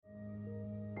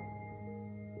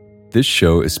This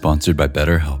show is sponsored by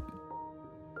BetterHelp.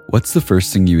 What's the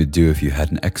first thing you would do if you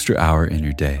had an extra hour in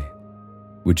your day?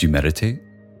 Would you meditate?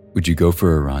 Would you go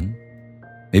for a run?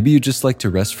 Maybe you just like to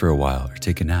rest for a while or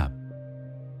take a nap.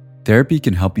 Therapy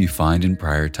can help you find and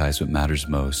prioritize what matters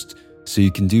most so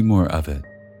you can do more of it.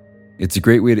 It's a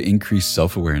great way to increase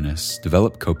self-awareness,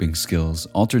 develop coping skills,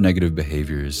 alter negative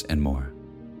behaviors, and more.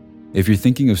 If you're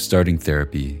thinking of starting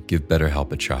therapy, give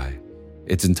BetterHelp a try.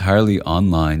 It's entirely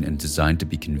online and designed to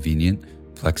be convenient,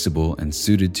 flexible, and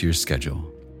suited to your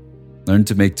schedule. Learn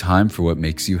to make time for what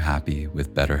makes you happy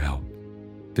with BetterHelp.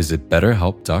 Visit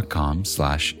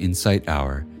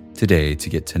betterhelp.com/insighthour today to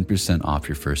get 10% off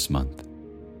your first month.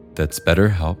 That's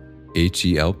BetterHelp,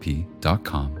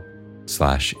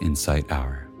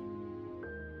 HELP.com/insighthour.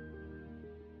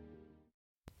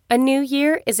 A new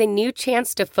year is a new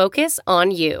chance to focus on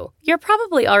you. You're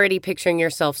probably already picturing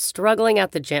yourself struggling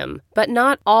at the gym, but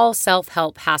not all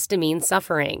self-help has to mean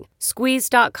suffering.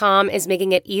 Squeeze.com is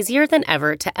making it easier than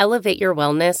ever to elevate your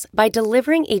wellness by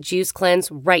delivering a juice cleanse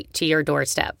right to your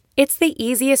doorstep. It's the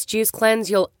easiest juice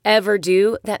cleanse you'll ever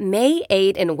do that may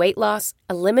aid in weight loss,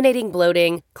 eliminating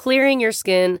bloating, clearing your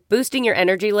skin, boosting your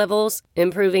energy levels,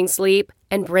 improving sleep,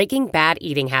 and breaking bad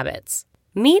eating habits.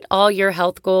 Meet all your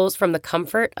health goals from the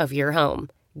comfort of your home.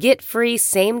 Get free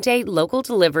same-day local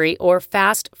delivery or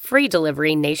fast free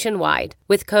delivery nationwide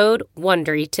with code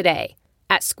WONDERY today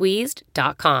at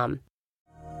squeezed.com.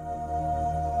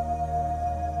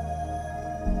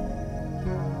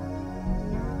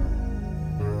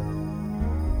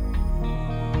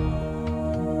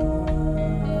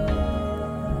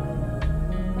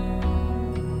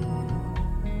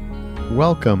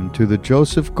 Welcome to the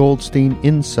Joseph Goldstein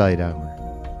Insight Hour.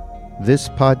 This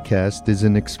podcast is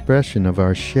an expression of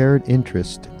our shared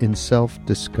interest in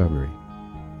self-discovery.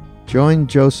 Join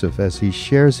Joseph as he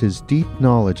shares his deep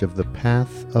knowledge of the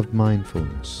path of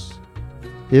mindfulness.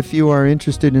 If you are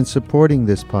interested in supporting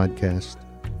this podcast,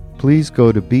 please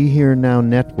go to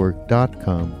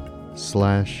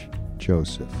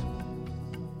BeHereNowNetwork.com/Joseph.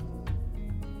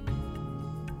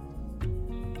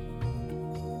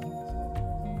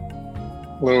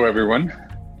 Hello, everyone.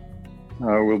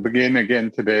 We'll begin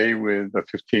again today with a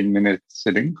 15-minute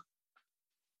sitting.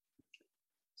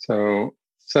 So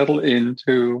settle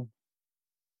into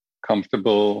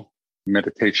comfortable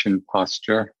meditation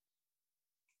posture.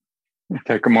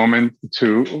 Take a moment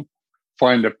to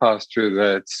find a posture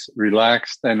that's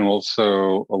relaxed and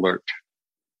also alert.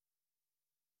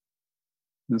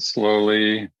 And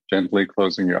slowly, gently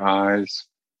closing your eyes.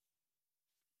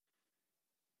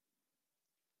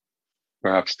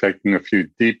 Perhaps taking a few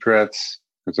deep breaths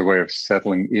as a way of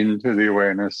settling into the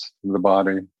awareness of the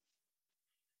body.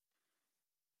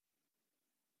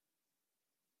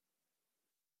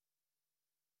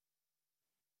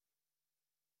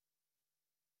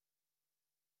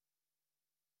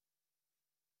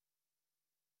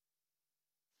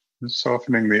 And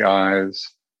softening the eyes,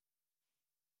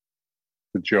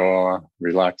 the jaw,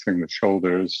 relaxing the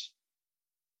shoulders,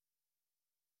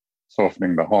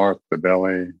 softening the heart, the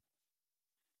belly.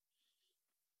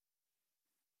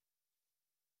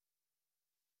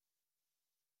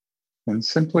 And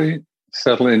simply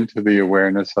settle into the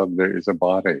awareness of there is a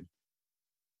body.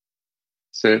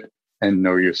 Sit and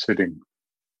know you're sitting.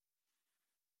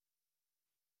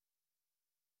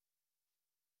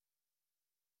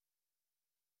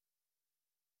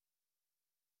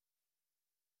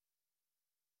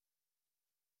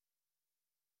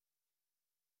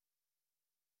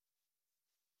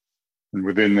 And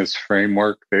within this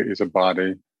framework, there is a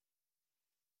body.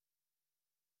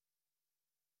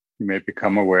 You may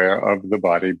become aware of the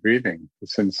body breathing, the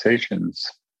sensations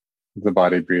of the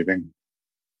body breathing.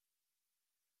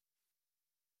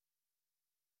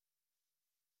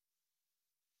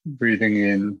 Breathing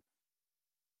in,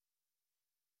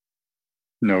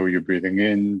 know you're breathing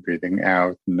in, breathing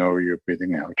out, know you're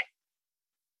breathing out.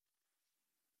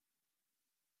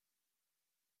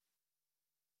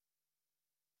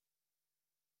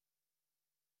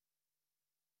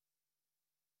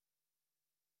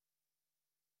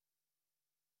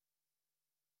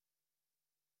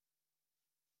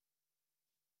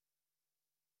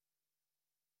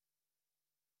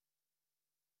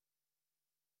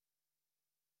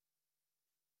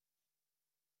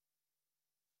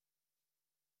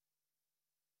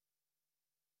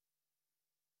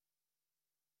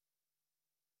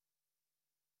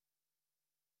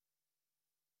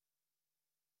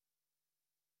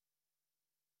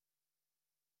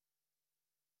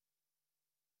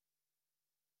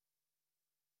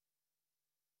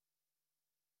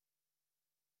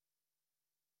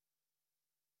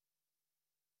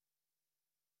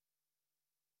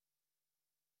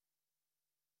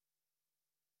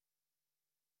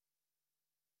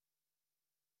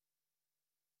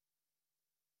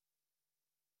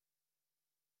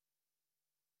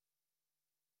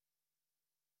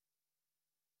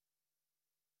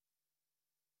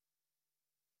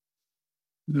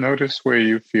 Notice where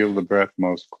you feel the breath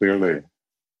most clearly. Is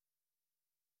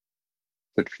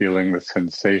it feeling the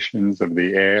sensations of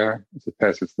the air as it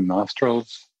passes the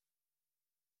nostrils,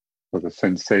 or the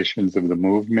sensations of the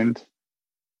movement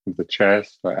of the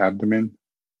chest or abdomen?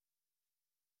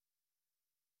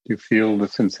 Do you feel the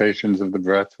sensations of the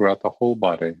breath throughout the whole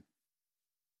body?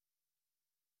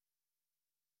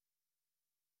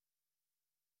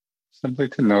 Simply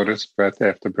to notice breath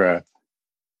after breath,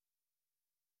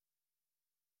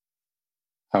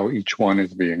 how each one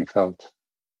is being felt.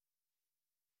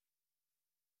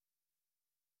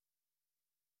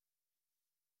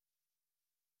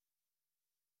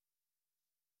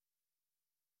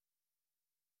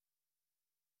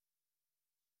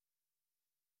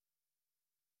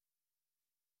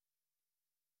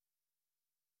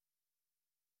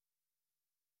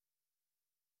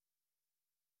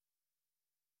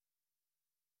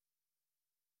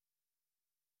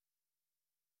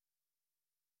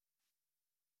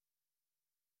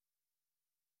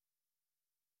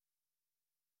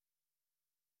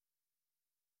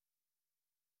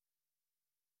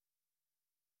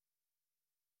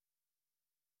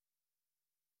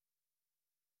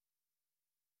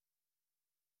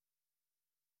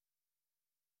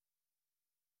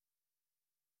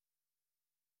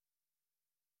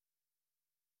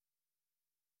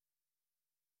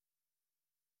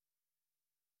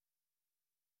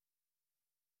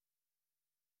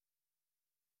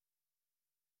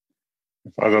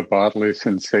 If other bodily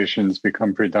sensations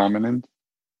become predominant,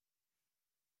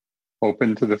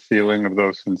 open to the feeling of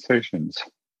those sensations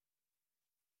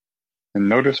and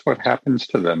notice what happens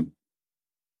to them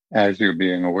as you're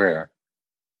being aware.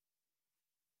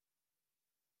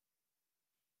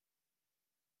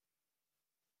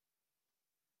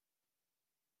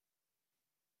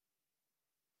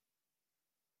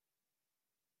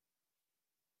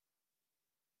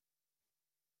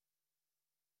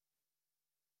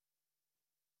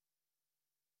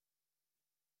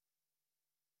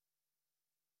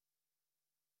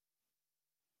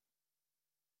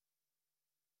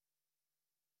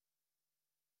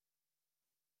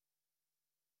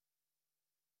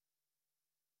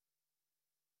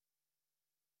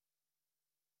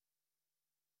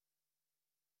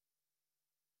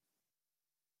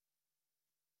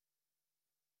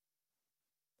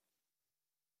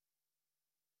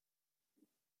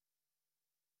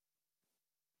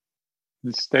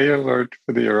 And stay alert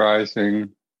for the arising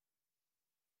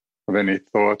of any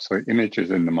thoughts or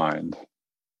images in the mind. As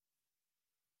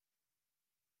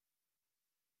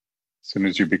soon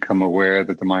as you become aware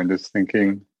that the mind is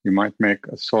thinking, you might make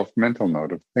a soft mental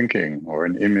note of thinking or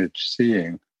an image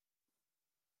seeing.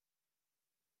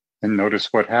 And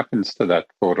notice what happens to that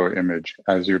thought or image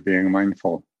as you're being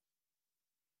mindful.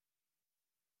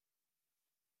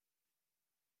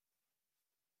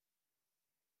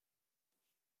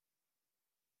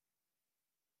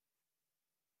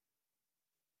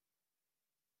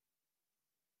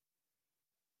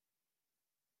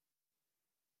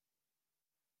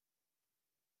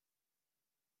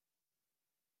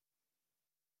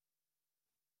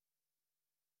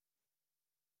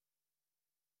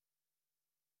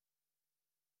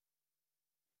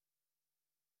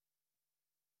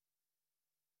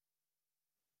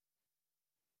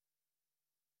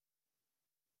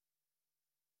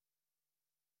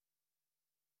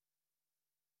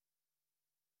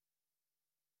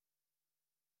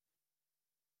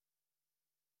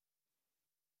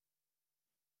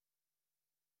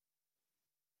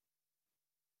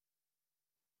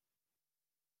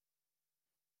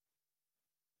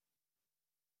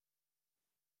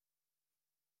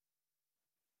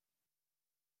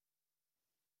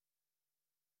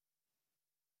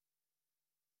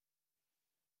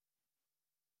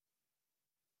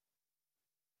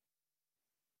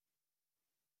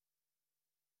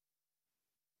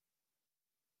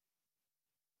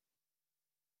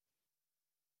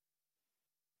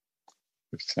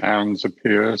 If sounds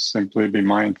appear, simply be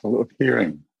mindful of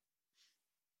hearing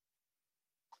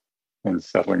and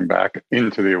settling back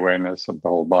into the awareness of the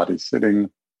whole body sitting,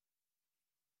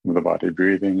 of the body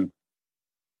breathing.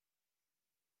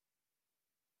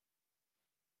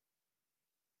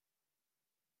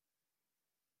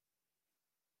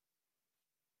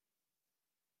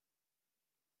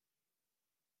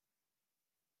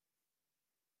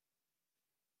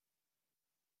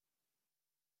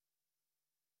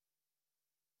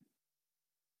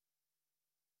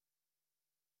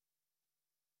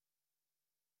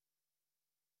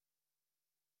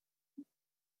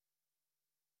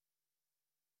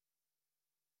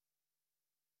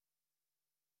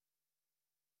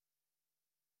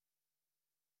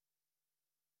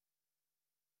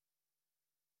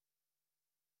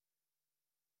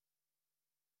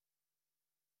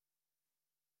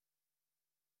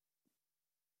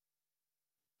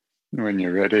 When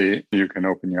you're ready, you can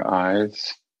open your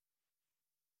eyes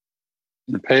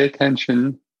and pay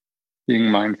attention,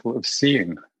 being mindful of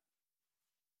seeing.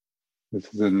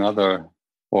 This is another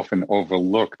often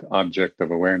overlooked object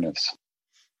of awareness.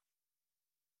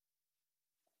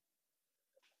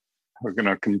 We're going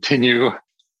to continue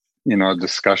in our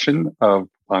discussion of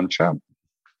Papanca.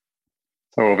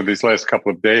 So over these last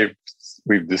couple of days,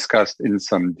 we've discussed in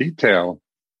some detail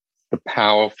the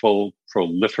powerful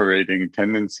proliferating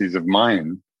tendencies of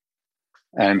mind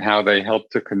and how they help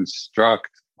to construct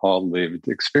our lived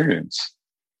experience.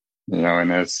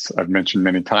 And as I've mentioned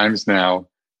many times now,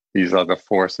 these are the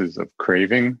forces of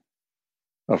craving,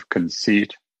 of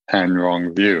conceit, and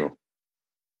wrong view,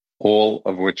 all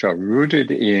of which are rooted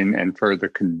in and further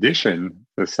condition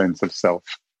the sense of self.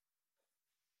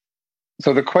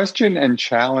 So the question and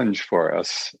challenge for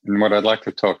us, and what I'd like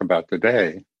to talk about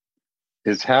today,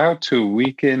 is how to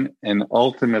weaken and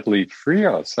ultimately free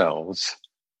ourselves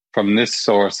from this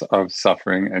source of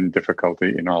suffering and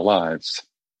difficulty in our lives.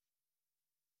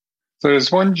 So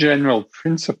there's one general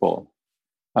principle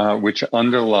which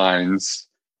underlines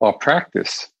our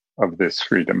practice of this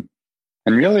freedom.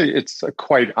 And really, it's a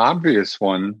quite obvious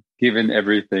one, given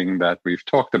everything that we've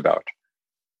talked about.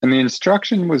 And the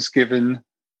instruction was given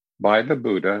by the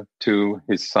Buddha to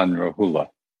his son Rahula.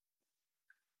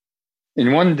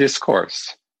 In one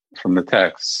discourse from the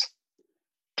text,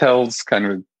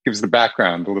 gives the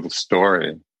background, a little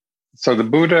story. So the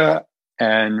Buddha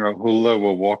and Rahula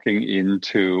were walking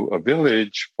into a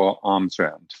village for alms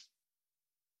round.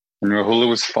 And Rahula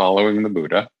was following the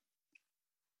Buddha.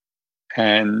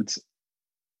 And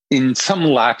in some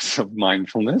lapse of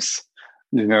mindfulness,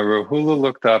 Rahula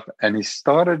looked up and he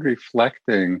started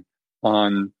reflecting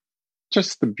on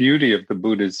just the beauty of the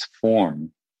Buddha's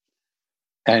form.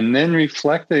 And then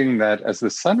reflecting that as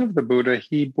the son of the Buddha,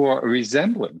 he bore a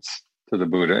resemblance to the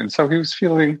Buddha. And so he was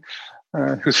feeling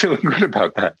good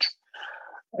about that.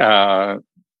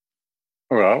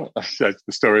 Well, as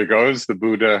the story goes, the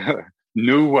Buddha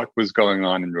knew what was going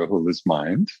on in Rahula's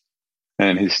mind.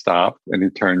 And he stopped and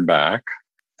he turned back.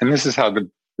 And this is how the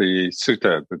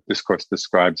sutta, the discourse,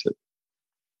 describes it.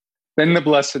 Then the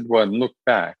Blessed One looked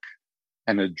back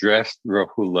and addressed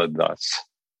Rahula thus.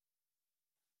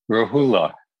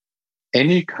 Rahula,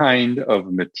 any kind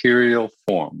of material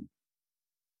form,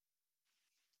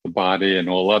 the body and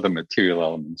all other material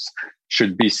elements,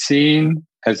 should be seen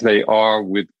as they are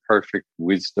with perfect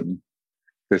wisdom.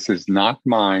 This is not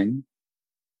mine.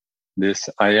 This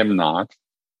I am not.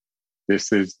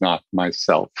 This is not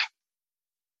myself.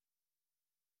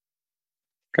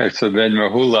 Okay, so then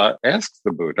Rahula asks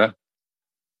the Buddha,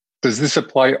 does this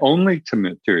apply only to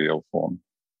material form?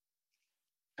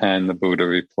 And the Buddha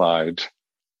replied,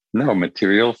 no,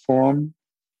 material form,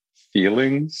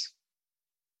 feelings,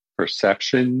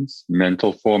 perceptions,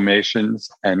 mental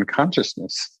formations, and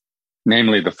consciousness,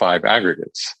 namely the five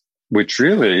aggregates, which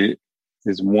really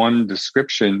is one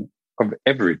description of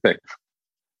everything.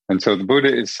 And so the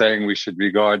Buddha is saying we should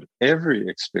regard every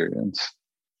experience,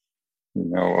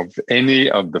 of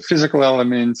any of the physical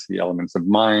elements, the elements of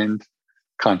mind,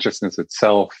 consciousness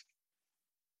itself.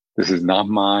 This is not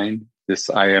mine. This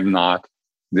I am not.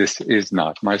 This is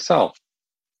not myself.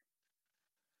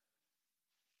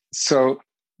 So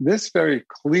this very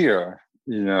clear,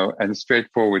 and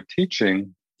straightforward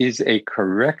teaching is a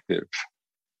corrective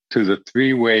to the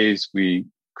three ways we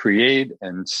create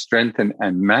and strengthen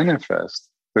and manifest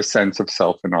the sense of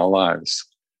self in our lives.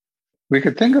 We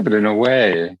could think of it in a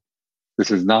way,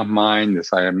 this is not mine,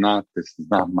 this I am not, this is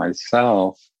not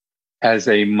myself, as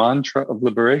a mantra of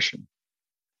liberation,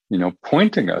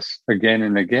 pointing us again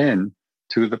and again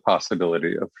to the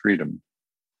possibility of freedom.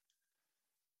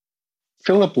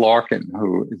 Philip Larkin,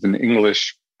 who is an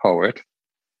English poet,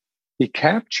 he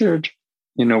captured,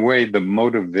 in a way, the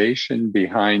motivation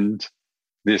behind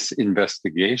this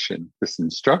investigation, this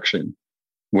instruction,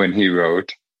 when he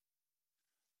wrote,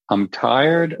 I'm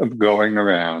tired of going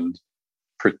around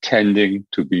pretending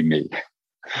to be me.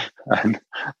 And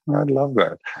I love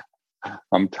that.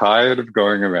 I'm tired of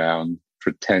going around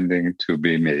pretending to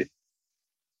be me.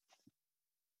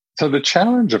 So the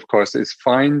challenge, of course, is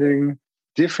finding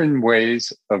different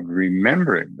ways of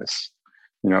remembering this,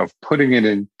 of putting it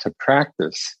into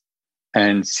practice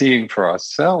and seeing for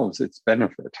ourselves its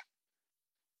benefit,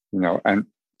 and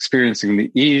experiencing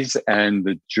the ease and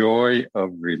the joy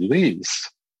of release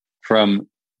from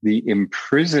the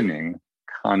imprisoning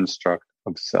construct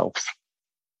of self.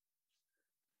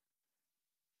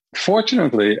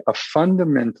 Fortunately, a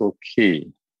fundamental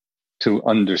key to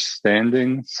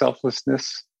understanding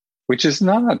selflessness, which is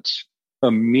not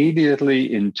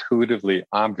immediately intuitively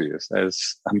obvious,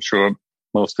 as I'm sure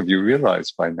most of you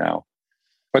realize by now.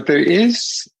 But there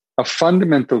is a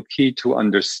fundamental key to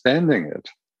understanding it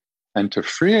and to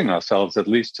freeing ourselves, at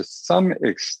least to some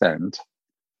extent,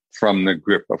 from the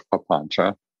grip of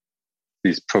Papanca,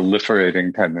 these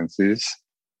proliferating tendencies,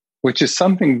 which is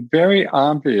something very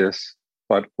obvious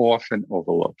but often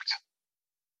overlooked.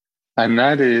 And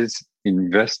that is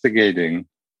investigating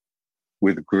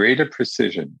with greater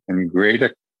precision and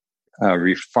greater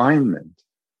refinement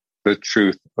the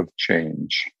truth of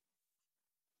change.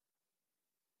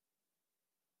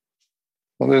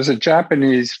 Well, there's a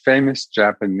famous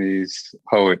Japanese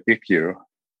poet, Ikkyu,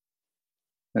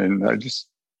 and I just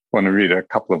want to read a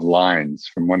couple of lines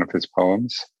from one of his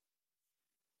poems.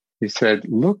 He said,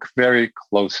 "Look very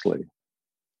closely.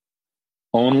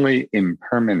 Only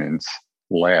impermanence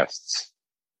lasts.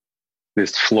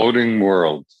 This floating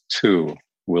world, too,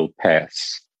 will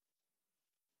pass."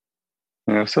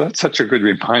 So that's such a good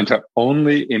reminder.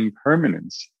 Only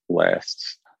impermanence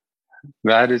lasts.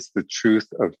 That is the truth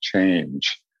of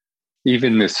change.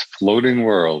 Even this floating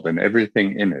world and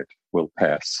everything in it will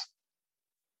pass.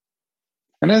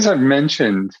 And as I've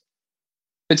mentioned,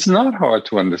 it's not hard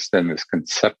to understand this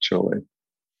conceptually,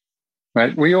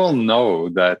 right? We all know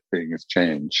that things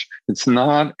change. It's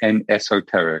not an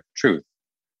esoteric truth.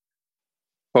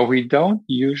 But we don't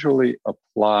usually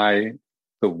apply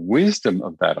the wisdom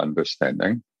of that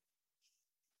understanding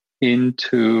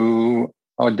into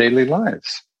our daily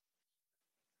lives.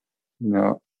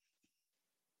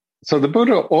 So the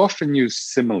Buddha often used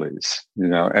similes,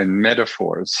 and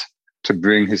metaphors to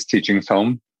bring his teachings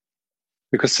home,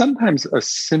 because sometimes a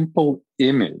simple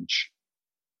image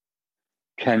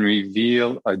can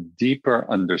reveal a deeper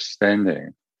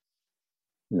understanding,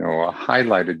 or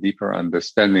highlight a deeper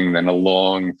understanding than a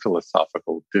long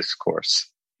philosophical discourse.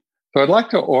 So I'd like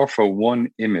to offer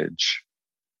one image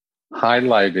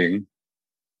highlighting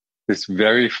this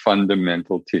very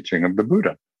fundamental teaching of the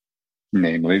Buddha,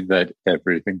 namely that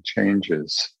everything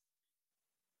changes.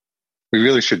 We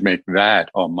really should make that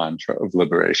our mantra of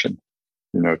liberation,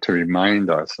 to remind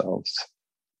ourselves.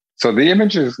 So the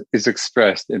image is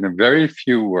expressed in a very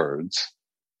few words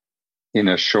in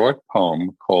a short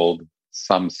poem called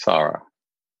Samsara,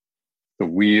 the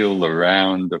wheel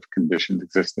around of conditioned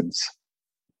existence.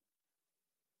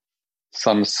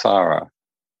 Samsara,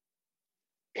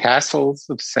 castles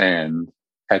of sand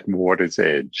at water's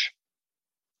edge.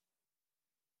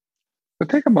 So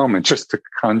take a moment just to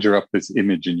conjure up this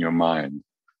image in your mind.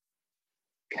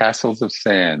 Castles of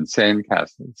sand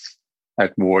castles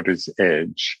at water's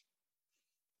edge.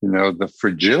 The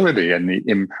fragility and the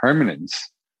impermanence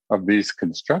of these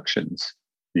constructions,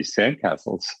 these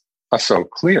sandcastles, are so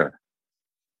clear.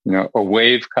 A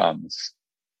wave comes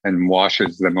and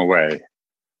washes them away.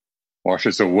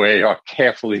 Washes away our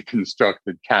carefully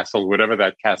constructed castle, whatever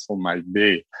that castle might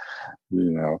be,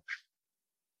 Or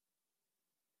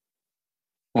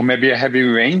maybe a heavy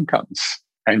rain comes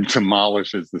and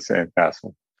demolishes the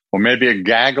sandcastle. Or maybe a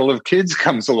gaggle of kids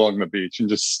comes along the beach and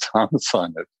just stomps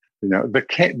on it.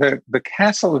 The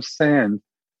castle of sand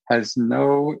has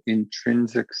no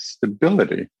intrinsic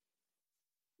stability,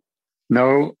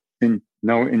 no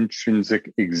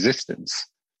intrinsic existence.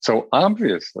 So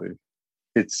obviously,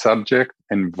 it's subject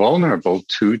and vulnerable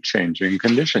to changing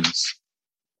conditions.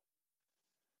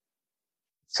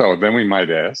 So then we might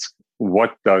ask,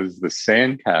 what does the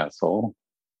sandcastle,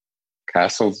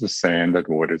 castles of sand at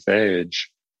water's edge,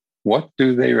 what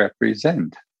do they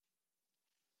represent?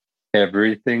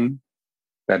 Everything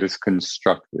that is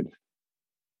constructed,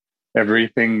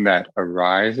 everything that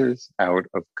arises out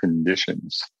of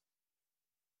conditions.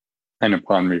 And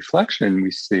upon reflection,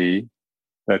 we see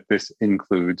that this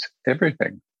includes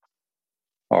everything.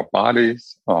 Our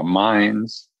bodies, our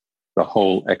minds, the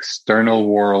whole external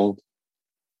world.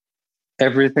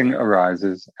 Everything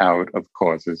arises out of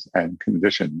causes and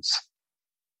conditions.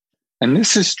 And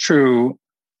this is true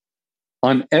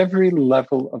on every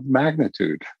level of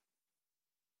magnitude.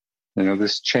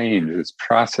 This change, this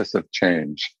process of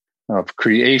change, of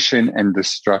creation and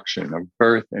destruction, of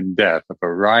birth and death, of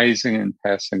arising and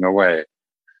passing away.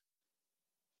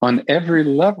 On every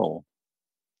level,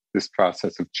 this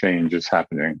process of change is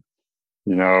happening.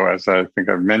 As I think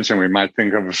I've mentioned, we might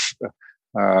think of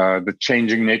the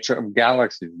changing nature of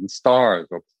galaxies and stars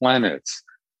or planets,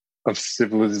 of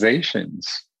civilizations,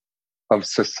 of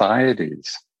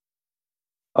societies,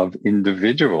 of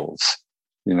individuals,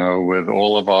 with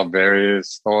all of our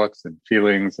various thoughts and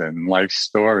feelings and life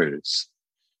stories,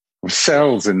 of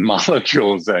cells and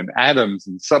molecules and atoms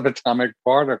and subatomic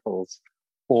particles.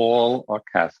 All are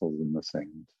castles in the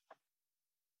sand.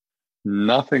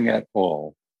 Nothing at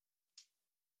all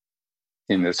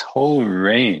in this whole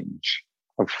range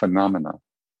of phenomena.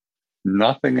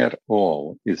 Nothing at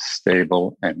all is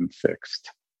stable and fixed.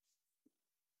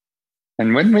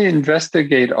 And when we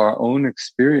investigate our own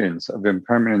experience of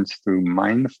impermanence through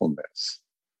mindfulness,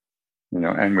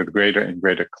 and with greater and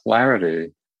greater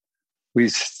clarity, we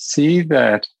see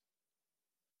that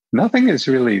nothing is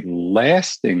really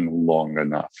lasting long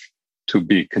enough to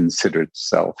be considered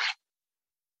self.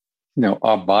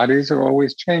 Our bodies are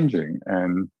always changing,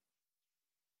 and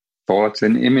thoughts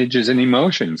and images and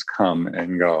emotions come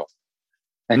and go.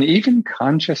 And even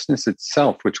consciousness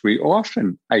itself, which we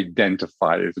often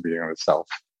identify as being a self.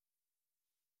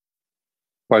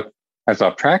 But as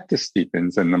our practice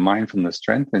deepens and the mindfulness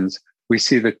strengthens, we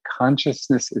see that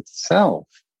consciousness itself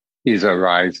is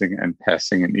arising and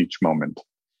passing in each moment.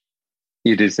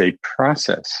 It is a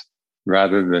process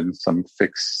rather than some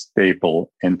fixed,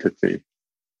 stable entity.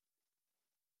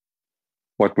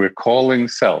 What we're calling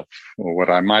self, or what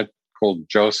I might call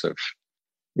Joseph,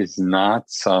 is not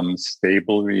some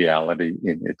stable reality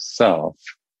in itself.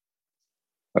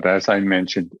 But as I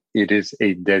mentioned, it is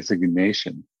a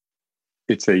designation.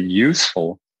 It's a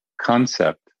useful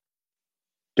concept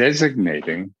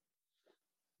designating,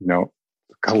 the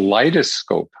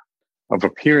kaleidoscope of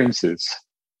appearances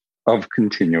of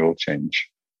continual change.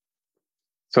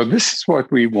 So this is what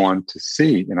we want to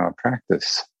see in our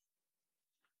practice.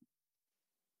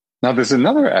 Now, there's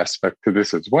another aspect to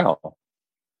this as well.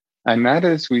 And that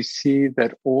is, we see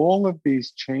that all of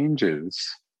these changes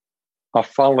are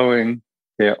following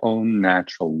their own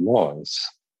natural laws.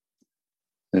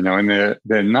 And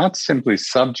they're not simply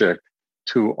subject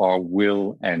to our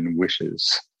will and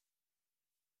wishes.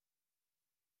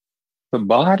 The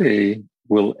body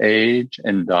will age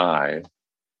and die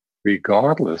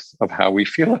regardless of how we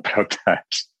feel about that.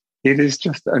 It is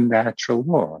just a natural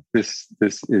law. This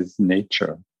is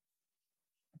nature.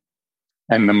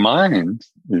 And the mind,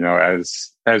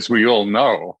 as we all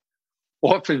know,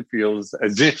 often feels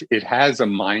as if it has a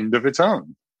mind of its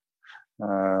own.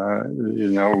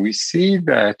 We see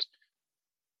that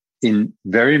in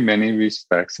very many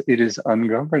respects, it is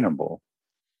ungovernable.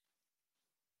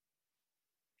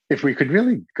 If we could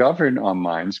really govern our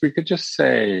minds, we could just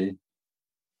say,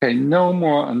 okay, no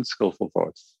more unskillful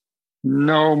thoughts,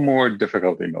 no more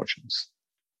difficult emotions.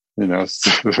 So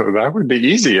that would be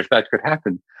easy if that could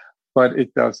happen. But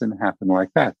it doesn't happen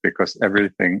like that because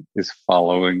everything is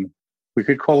following, we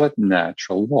could call it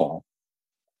natural law.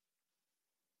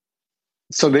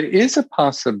 So there is a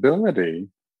possibility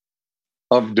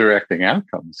of directing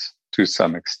outcomes to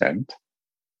some extent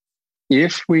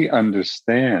if we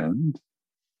understand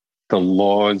the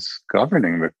laws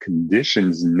governing the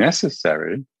conditions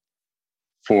necessary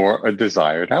for a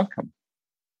desired outcome.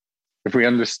 If we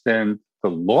understand the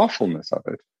lawfulness of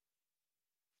it,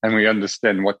 and we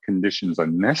understand what conditions are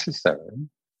necessary,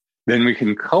 then we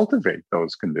can cultivate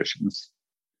those conditions,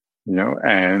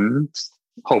 and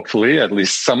hopefully, at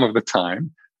least some of the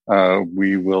time,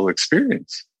 we will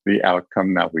experience the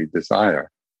outcome that we desire.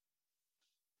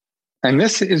 And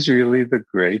this is really the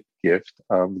great gift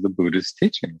of the Buddha's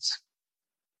teachings,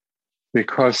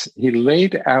 because he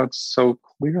laid out so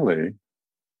clearly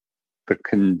the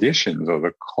conditions or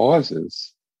the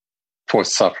causes for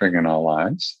suffering in our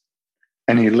lives.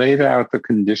 And he laid out the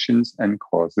conditions and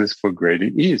causes for greater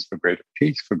ease, for greater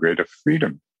peace, for greater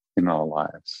freedom in our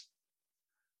lives.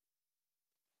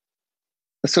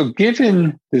 So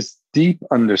given this deep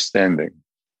understanding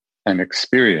and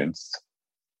experience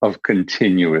of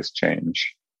continuous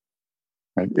change,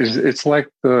 right, it's like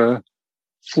the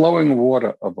flowing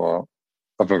water of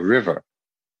a river,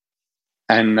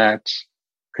 and that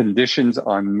conditions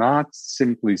are not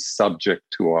simply subject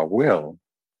to our will.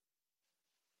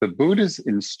 The Buddha's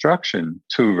instruction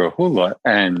to Rahula,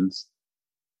 and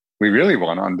we really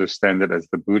want to understand it as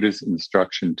the Buddha's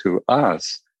instruction to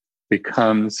us,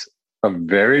 becomes a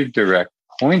very direct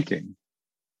pointing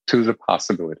to the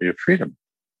possibility of freedom.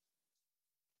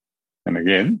 And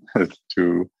again,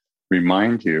 to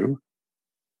remind you,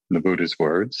 in the Buddha's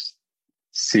words,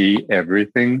 see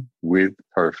everything with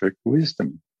perfect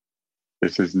wisdom.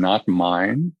 This is not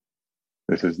mine.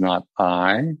 This is not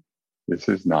I. This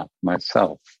is not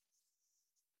myself.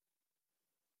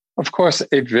 Of course,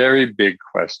 a very big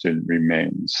question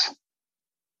remains,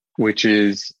 which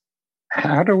is,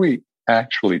 how do we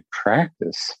actually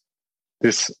practice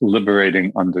this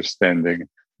liberating understanding,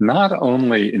 not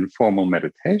only in formal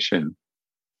meditation,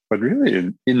 but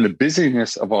really in the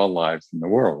busyness of our lives in the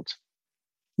world,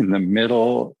 in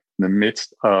the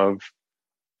midst of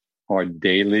our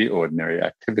daily ordinary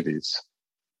activities?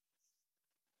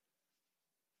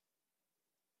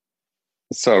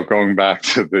 So going back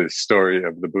to the story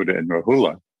of the Buddha and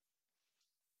Rahula,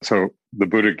 So the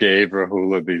Buddha gave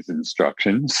Rahula these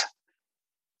instructions.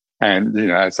 And,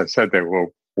 as I said, they were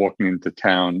walking into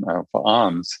town for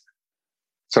alms.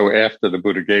 So after the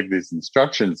Buddha gave these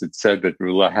instructions, it said that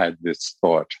Rahula had this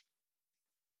thought: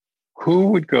 who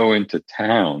would go into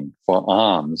town for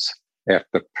alms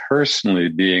after personally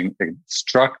being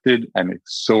instructed and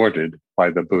exhorted by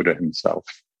the Buddha himself?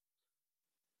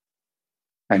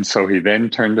 And so he then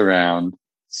turned around,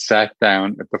 sat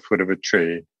down at the foot of a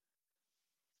tree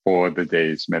for the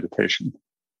day's meditation.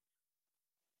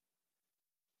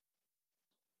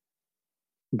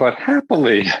 But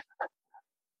happily,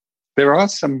 there are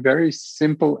some very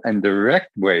simple and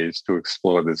direct ways to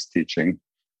explore this teaching,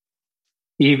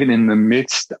 even in the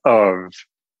midst of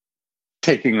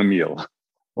taking a meal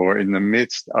or in the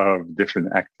midst of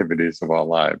different activities of our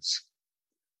lives.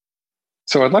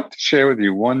 So I'd like to share with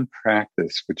you one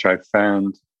practice which I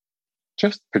found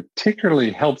just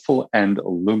particularly helpful and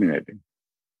illuminating.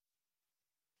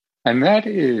 And that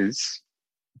is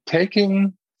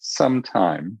taking some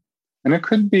time, and it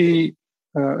could be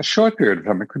a short period of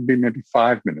time. It could be maybe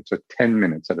 5 minutes or 10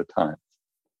 minutes at a time,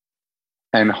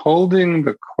 and holding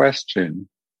the question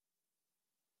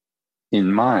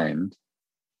in mind,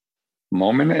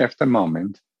 moment after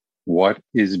moment, what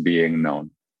is being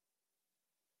known?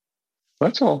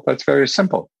 That's all. That's very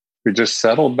simple. We just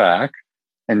settle back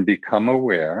and become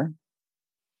aware,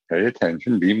 pay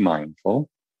attention, be mindful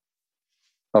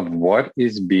of what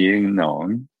is being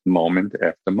known moment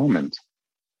after moment.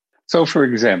 So, for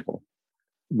example,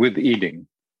 with eating,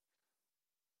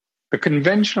 the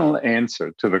conventional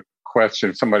answer to the question,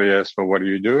 if somebody asks, well, what are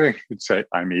you doing? You'd say,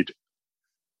 I'm eating.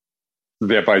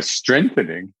 Thereby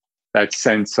strengthening that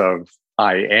sense of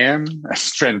I am,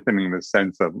 strengthening the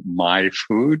sense of my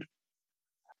food.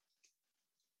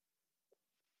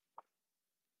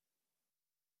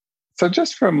 So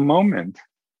just for a moment,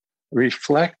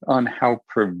 reflect on how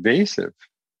pervasive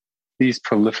these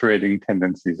proliferating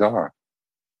tendencies are.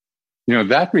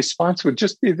 That response would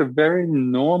just be the very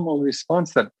normal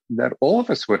response that all of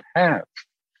us would have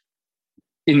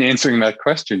in answering that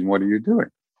question, what are you doing?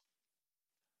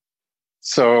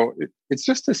 So it's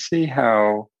just to see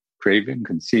how craving,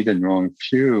 conceit, and wrong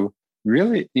view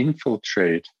really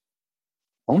infiltrate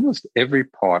almost every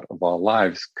part of our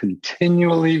lives,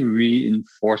 continually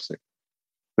reinforcing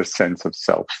the sense of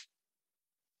self,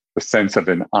 the sense of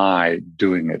an I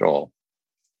doing it all.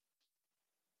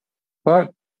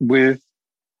 But with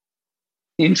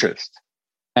interest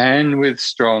and with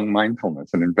strong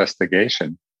mindfulness and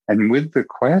investigation, and with the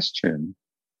question,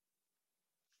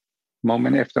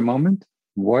 moment after moment,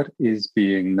 what is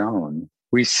being known?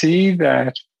 We see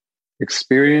that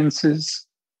experiences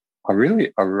are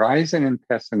really arising and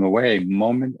passing away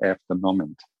moment after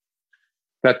moment.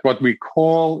 That what we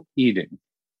call eating,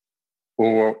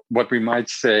 or what we might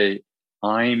say,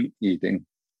 I'm eating,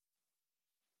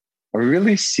 are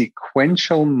really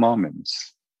sequential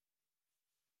moments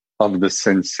of the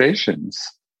sensations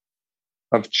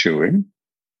of chewing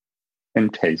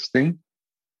and tasting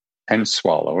and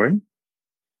swallowing,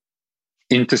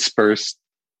 interspersed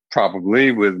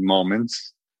probably with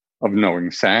moments of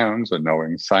knowing sounds or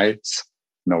knowing sights,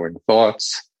 knowing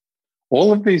thoughts.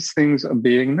 All of these things are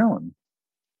being known.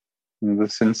 The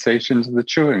sensations of the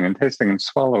chewing and tasting and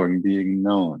swallowing being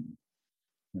known.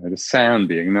 The sound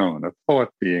being known, a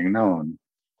thought being known.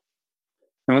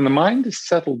 And when the mind is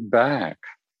settled back,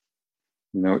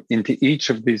 into each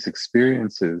of these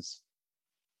experiences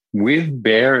with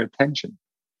bare attention,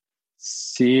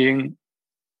 seeing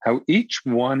how each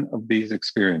one of these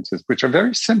experiences, which are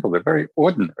very simple, they're very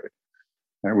ordinary,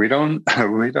 and we don't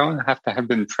have to have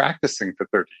been practicing for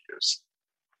 30 years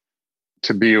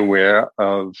to be aware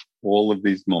of all of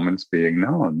these moments being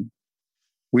known.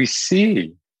 We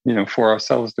see, for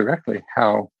ourselves directly,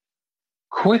 how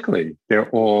quickly they're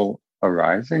all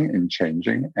arising and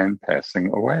changing and passing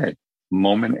away,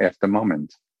 moment after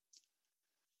moment.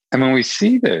 And when we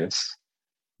see this,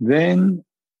 then,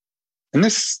 and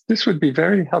this would be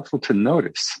very helpful to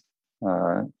notice,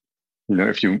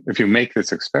 if you make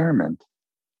this experiment,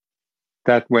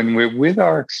 that when we're with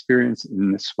our experience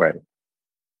in this way,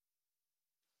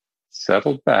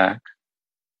 settled back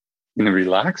in a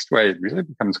relaxed way, it really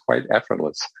becomes quite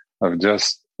effortless of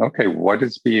just, okay, what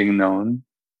is being known?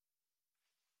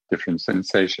 Different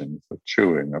sensations of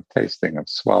chewing, of tasting, of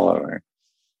swallowing,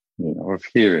 of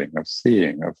hearing, of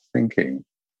seeing, of thinking.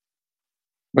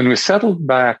 When we're settled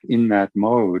back in that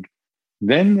mode,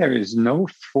 then there is no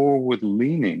forward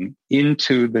leaning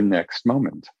into the next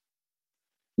moment.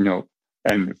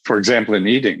 And for example, in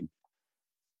eating,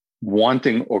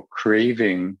 wanting or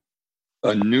craving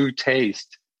a new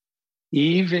taste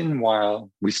even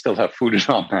while we still have food in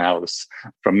our mouths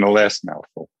from the last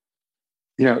mouthful.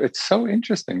 It's so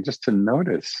interesting just to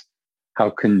notice how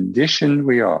conditioned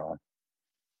we are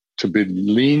to be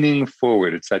leaning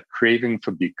forward. It's that craving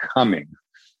for becoming,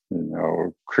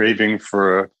 craving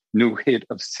for a new hit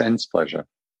of sense pleasure.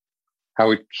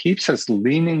 How it keeps us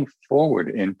leaning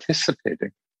forward,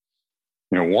 anticipating,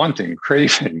 wanting,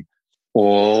 craving,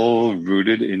 all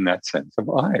rooted in that sense of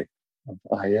I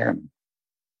am.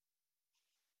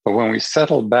 But when we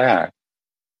settle back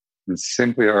and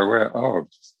simply are aware,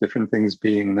 just different things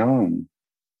being known,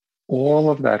 all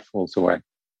of that falls away.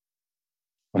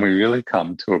 And we really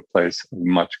come to a place of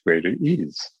much greater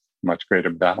ease, much greater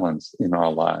balance in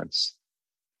our lives.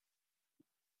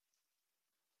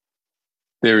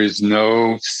 There is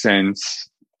no sense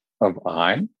of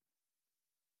I,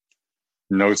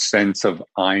 no sense of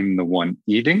I'm the one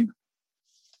eating.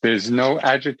 There's no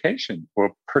agitation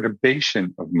or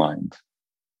perturbation of mind.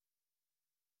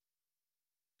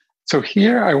 So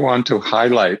here I want to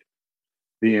highlight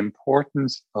the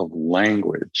importance of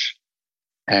language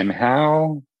and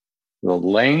how the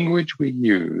language we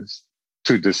use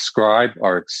to describe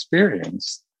our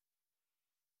experience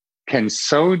can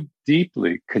so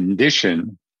deeply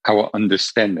condition our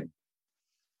understanding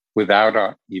without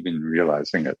our even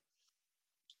realizing it.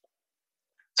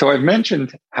 So I've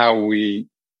mentioned how we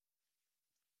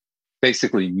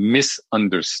basically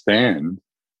misunderstand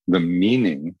the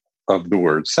meaning of the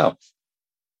word self,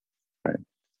 right?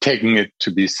 Taking it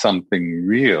to be something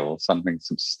real, something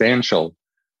substantial,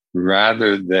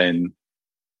 rather than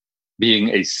being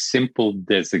a simple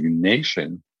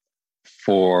designation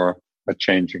for a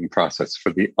changing process,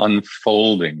 for the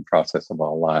unfolding process of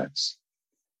our lives.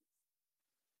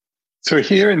 So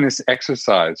here in this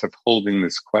exercise of holding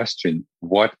this question,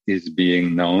 what is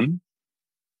being known?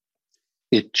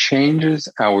 It changes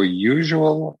our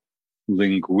usual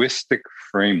linguistic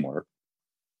framework.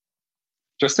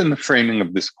 Just in the framing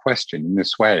of this question in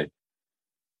this way,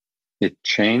 it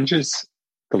changes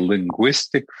the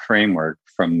linguistic framework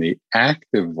from the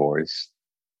active voice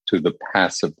to the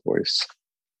passive voice.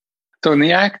 So in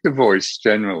the active voice,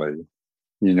 generally,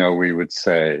 we would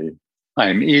say,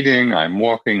 I'm eating, I'm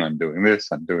walking, I'm doing this,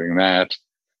 I'm doing that.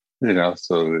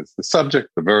 So there's the subject,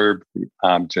 the verb, the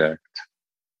object.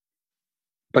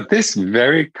 But this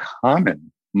very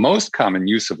most common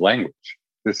use of language,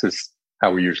 this is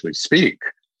how we usually speak,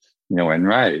 and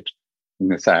write in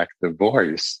this active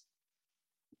voice.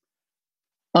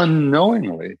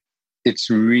 Unknowingly, it's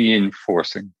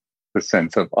reinforcing the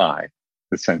sense of I,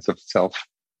 the sense of self,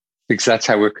 because that's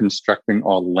how we're constructing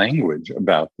our language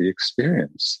about the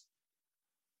experience.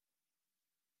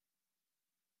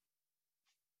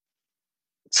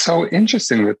 It's so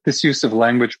interesting that this use of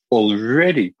language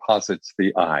already posits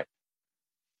the I.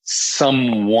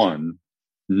 Someone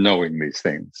knowing these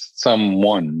things,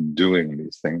 someone doing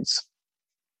these things.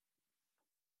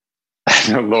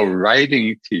 Although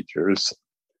writing teachers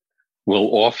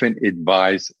will often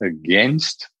advise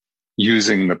against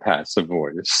using the passive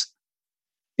voice,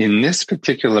 in this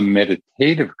particular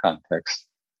meditative context,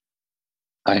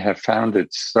 I have found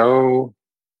it so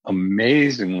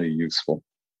amazingly useful.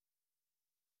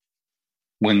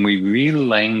 When we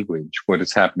relanguage what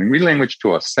is happening, relanguage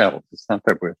to ourselves, it's not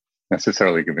that we're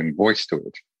necessarily giving voice to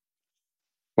it,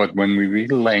 but when we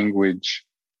relanguage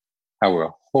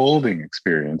our holding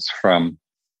experience from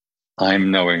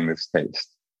I'm knowing this taste,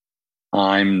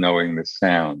 I'm knowing the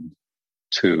sound,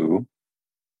 to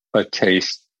a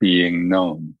taste being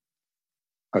known,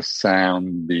 a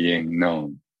sound being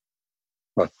known,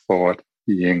 a thought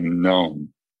being known.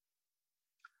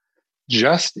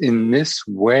 Just in this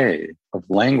way of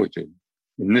languaging,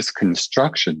 in this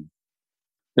construction,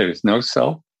 there is no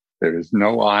self, there is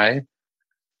no I,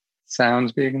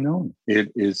 sounds being known.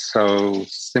 It is so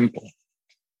simple.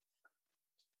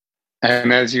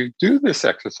 And as you do this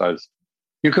exercise,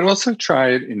 you could also try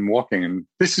it in walking. And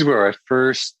this is where I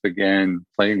first began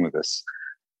playing with this.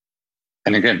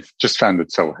 And again, just found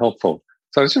it so helpful.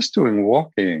 So I was just doing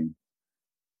walking,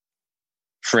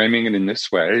 framing it in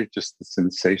this way, just the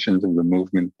sensations of the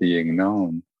movement being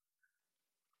known.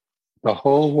 The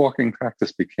whole walking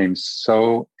practice became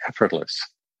so effortless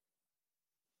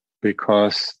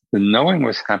because the knowing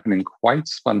was happening quite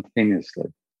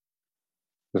spontaneously.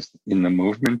 Just in the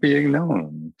movement being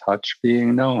known, touch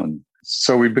being known.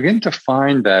 So we begin to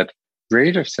find that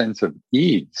greater sense of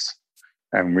ease,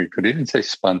 and we could even say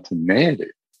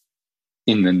spontaneity,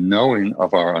 in the knowing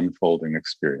of our unfolding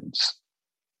experience.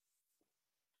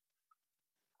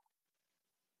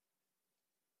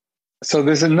 So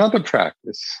there's another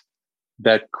practice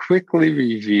that quickly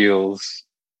reveals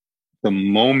the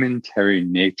momentary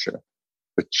nature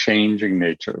the changing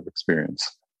nature of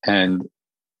experience. And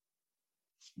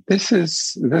this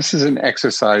is an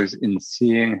exercise in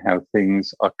seeing how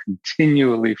things are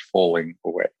continually falling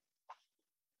away.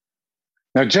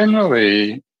 Now,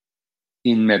 generally,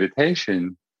 in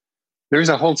meditation, there's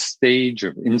a whole stage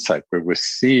of insight where we're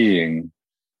seeing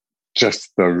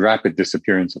just the rapid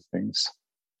disappearance of things.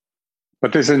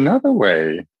 But there's another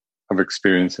way of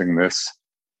experiencing this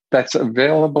that's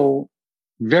available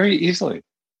very easily.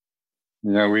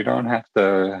 We don't have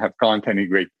to have gone to any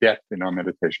great depth in our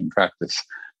meditation practice.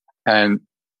 And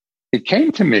it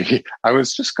came to me, I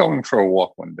was just going for a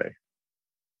walk one day.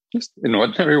 Just an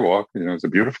ordinary walk. It was a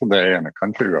beautiful day on a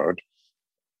country road.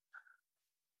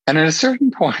 And at a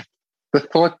certain point, the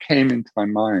thought came into my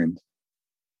mind,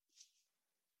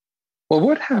 well,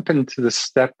 what happened to the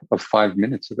step of 5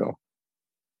 minutes ago?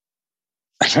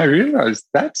 And I realized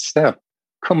that step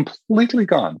completely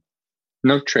gone.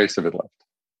 No trace of it left.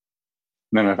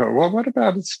 And then I thought, well, what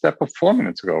about a step of 4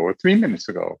 minutes ago or 3 minutes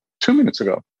ago, 2 minutes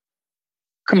ago?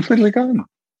 Completely gone.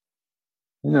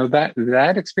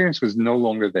 That experience was no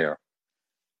longer there.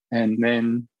 And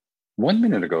then 1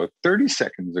 minute ago, 30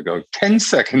 seconds ago, 10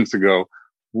 seconds ago,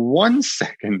 1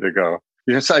 second ago,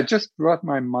 so I just brought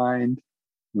my mind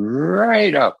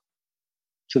right up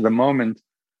to the moment.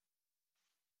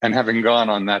 And having gone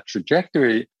on that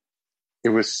trajectory, it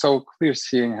was so clear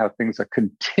seeing how things are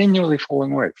continually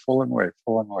falling away.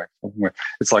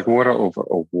 It's like water over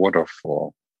a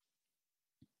waterfall.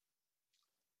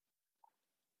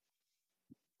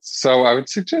 So I would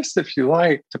suggest, if you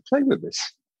like, to play with this,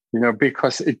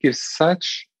 because it gives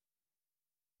such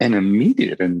an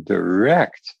immediate and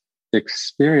direct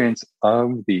experience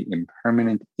of the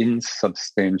impermanent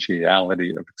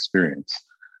insubstantiality of experience.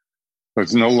 So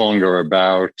it's no longer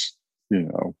about,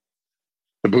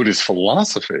 the Buddhist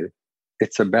philosophy.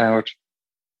 It's about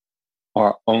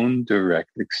our own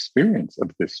direct experience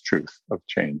of this truth of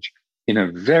change in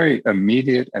a very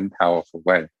immediate and powerful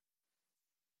way.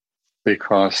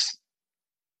 Because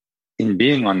in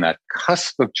being on that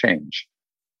cusp of change,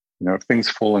 things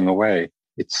falling away,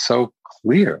 it's so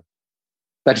clear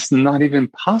that it's not even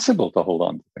possible to hold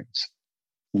on to things,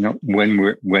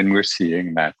 when we're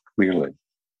seeing that clearly.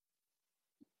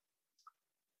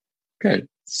 Okay,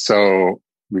 so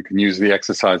we can use the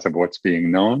exercise of what's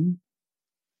being known.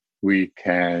 We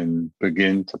can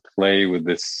begin to play with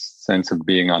this sense of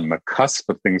being on the cusp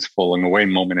of things falling away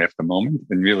moment after moment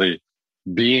and really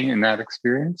being in that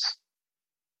experience.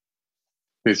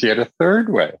 There's yet a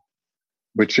third way,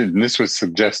 and this was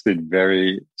suggested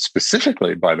very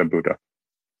specifically by the Buddha,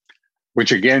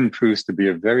 which again proves to be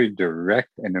a very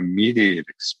direct and immediate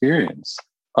experience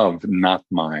of not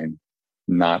mine,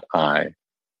 not I,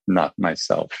 not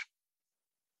myself.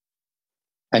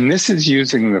 And this is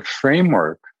using the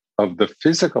framework of the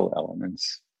physical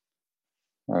elements,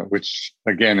 which,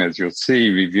 again, as you'll see,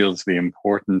 reveals the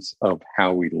importance of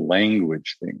how we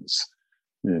language things,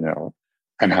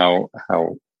 and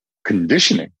how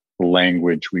conditioning the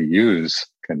language we use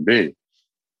can be,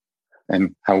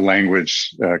 and how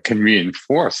language can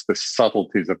reinforce the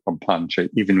subtleties of Papanca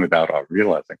even without our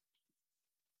realizing.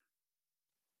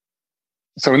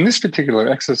 So in this particular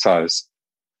exercise,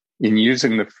 in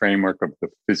using the framework of the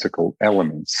physical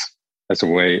elements as a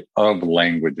way of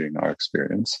languaging our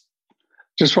experience,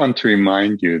 just want to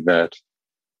remind you that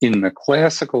in the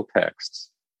classical texts,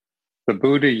 the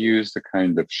Buddha used a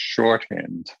kind of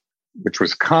shorthand, which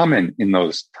was common in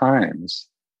those times,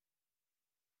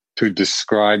 to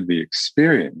describe the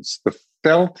experience, the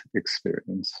felt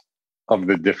experience of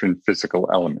the different physical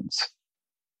elements.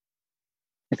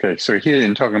 Okay, so here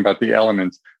in talking about the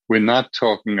elements, we're not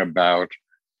talking about,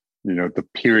 the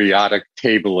periodic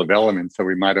table of elements that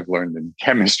we might have learned in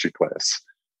chemistry class.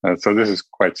 So this is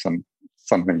quite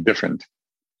something different.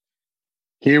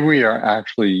 Here we are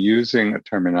actually using a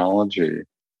terminology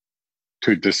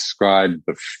to describe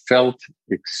the felt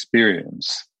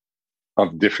experience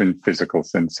of different physical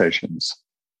sensations.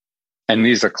 And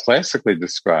these are classically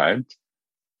described,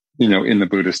 in the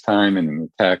Buddhist time and in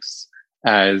the texts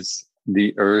as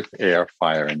the earth, air,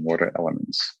 fire, and water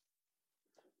elements.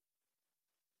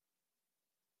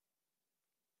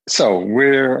 So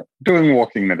we're doing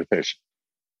walking meditation.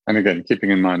 And again,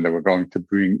 keeping in mind that we're going to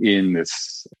bring in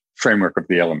this framework of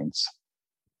the elements.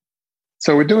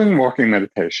 So we're doing walking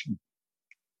meditation.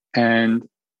 And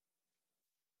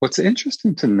what's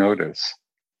interesting to notice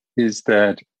is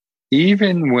that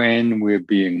even when we're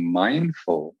being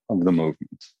mindful of the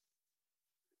movement,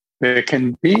 there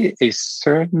can be a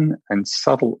certain and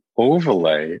subtle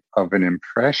overlay of an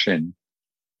impression,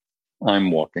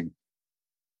 I'm walking.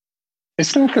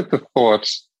 It's not that the thought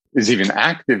is even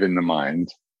active in the mind,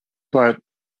 but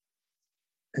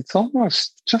it's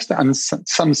almost just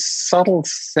some subtle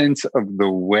sense of the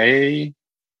way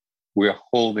we're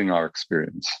holding our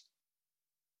experience.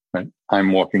 Right?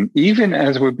 I'm walking, even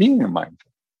as we're being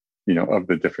mindful, of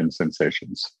the different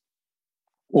sensations.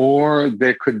 Or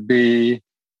there could be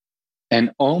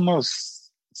an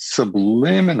almost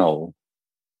subliminal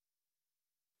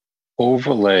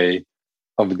overlay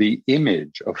of the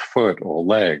image of foot or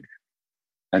leg,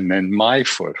 and then my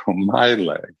foot or my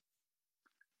leg.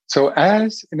 So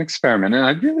as an experiment, and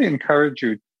I'd really encourage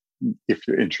you, if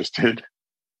you're interested,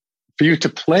 for you to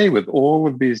play with all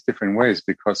of these different ways,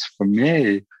 because for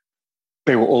me,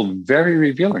 they were all very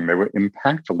revealing. They were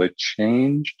impactful. They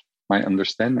changed my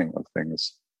understanding of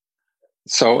things.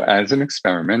 So as an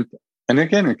experiment, and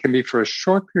again, it can be for a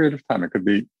short period of time. It could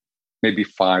be maybe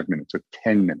 5 minutes or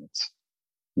 10 minutes,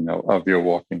 of your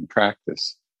walking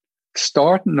practice.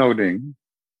 Start noting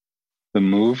the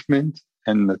movement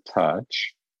and the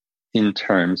touch in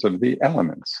terms of the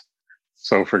elements.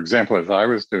 So, for example, as I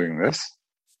was doing this,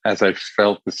 as I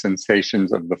felt the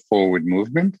sensations of the forward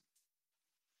movement,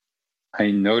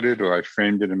 I noted, or I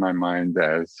framed it in my mind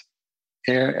as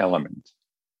air element.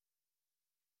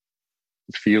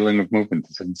 The feeling of movement,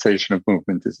 the sensation of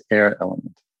movement is air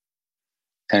element.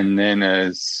 And then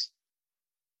as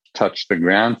touched the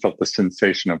ground, felt the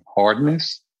sensation of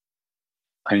hardness,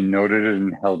 I noted it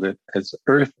and held it as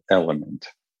earth element.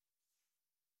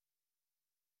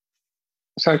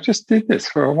 So I just did this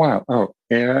for a while. Oh,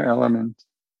 air element,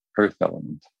 earth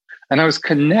element. And I was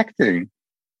connecting,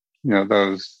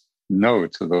 those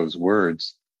notes or those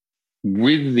words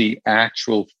with the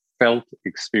actual felt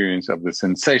experience of the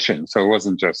sensation. So it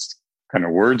wasn't just kind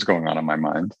of words going on in my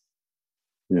mind.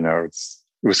 It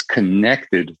was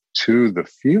connected to the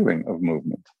feeling of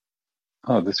movement.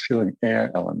 Oh, this feeling, air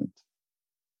element,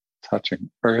 touching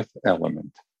earth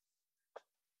element.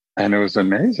 And it was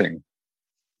amazing.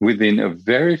 Within a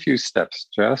very few steps,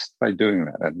 just by doing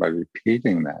that and by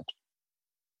repeating that,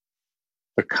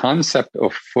 the concept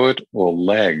of foot or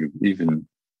leg, even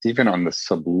on the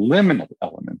subliminal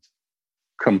element,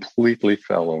 completely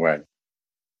fell away.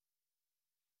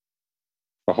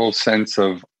 The whole sense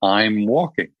of I'm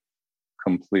walking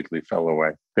completely fell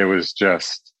away. There was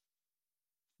just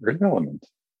earth element,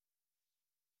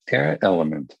 air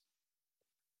element.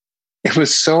 It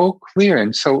was so clear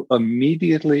and so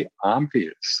immediately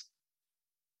obvious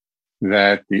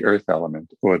that the earth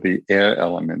element or the air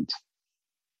element,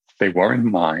 they weren't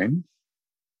mine.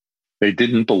 They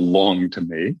didn't belong to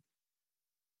me.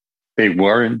 They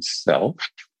weren't self.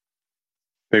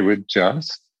 They were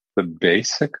just the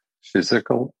basic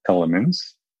physical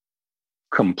elements,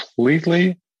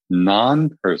 completely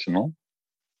non-personal,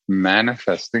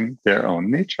 manifesting their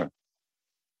own nature.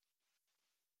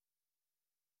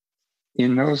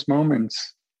 In those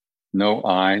moments, no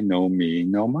I, no me,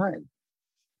 no mine.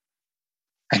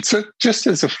 And so just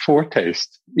as a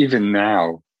foretaste, even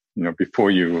now,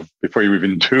 before you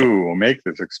even do or make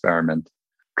this experiment,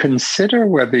 consider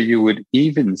whether you would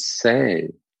even say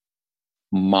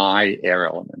my air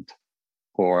element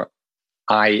or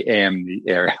I am the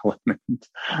air element.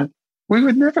 We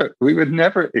would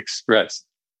never express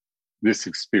this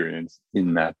experience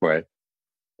in that way.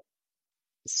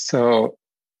 So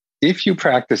if you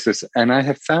practice this, and I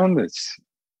have found this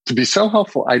to be so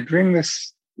helpful, I bring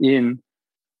this in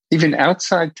even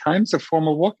outside times of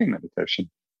formal walking meditation.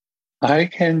 I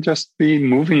can just be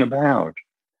moving about,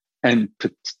 and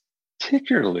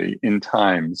particularly in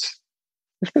times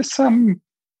if there's some,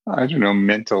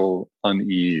 mental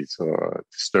unease or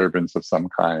disturbance of some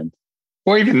kind,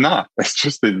 or even not, it's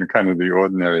just in kind of the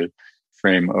ordinary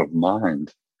frame of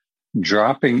mind,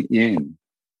 dropping in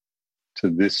to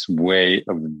this way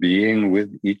of being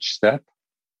with each step,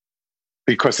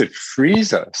 because it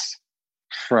frees us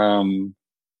from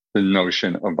the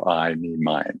notion of I, me,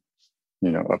 mine,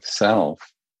 of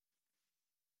self.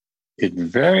 It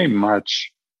very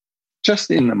much,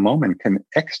 just in the moment, can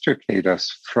extricate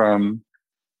us from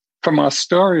our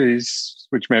stories,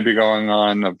 which may be going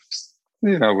on of,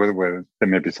 where there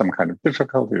may be some kind of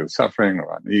difficulty or suffering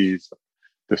or unease, or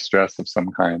distress of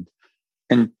some kind.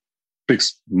 And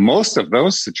because most of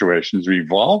those situations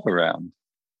revolve around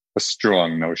a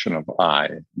strong notion of I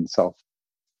and self.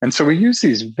 And so we use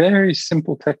these very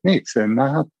simple techniques. They're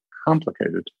not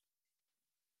complicated.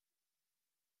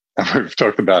 And we've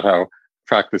talked about how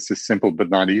practice is simple but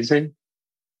not easy.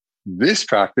 This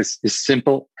practice is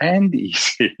simple and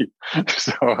easy.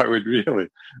 So I would really,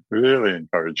 really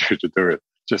encourage you to do it.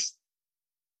 Just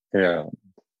air element,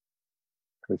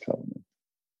 earth element,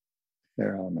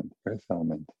 air element, earth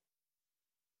element.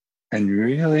 And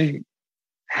really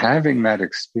having that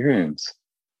experience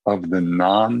of the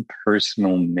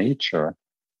non-personal nature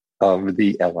of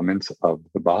the elements of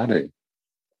the body.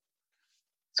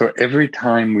 So every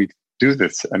time we do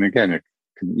this, and again, it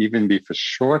can even be for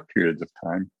short periods of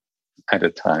time at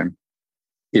a time,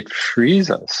 it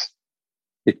frees us.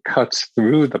 It cuts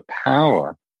through the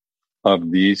power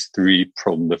of these three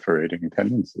proliferating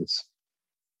tendencies.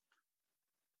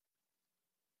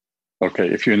 Okay,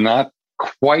 if you're not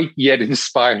quite yet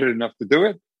inspired enough to do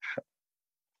it,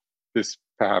 this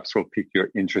perhaps will pique your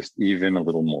interest even a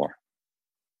little more.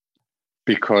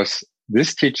 Because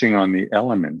this teaching on the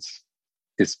elements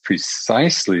is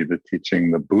precisely the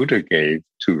teaching the Buddha gave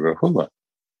to Rahula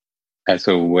as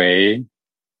a way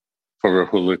for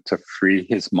Rahula to free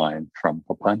his mind from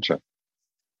Papanca.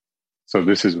 So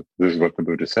this is what the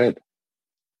Buddha said.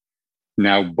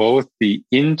 Now, both the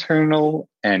internal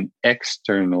and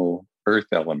external earth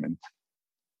element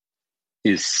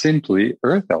is simply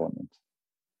earth element.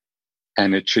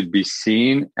 And it should be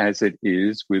seen as it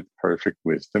is with perfect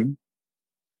wisdom.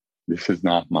 This is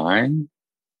not mine.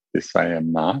 This I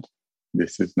am not.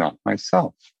 This is not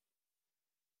myself.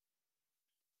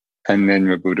 And then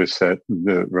Rahula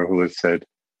said,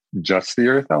 just the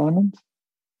earth element?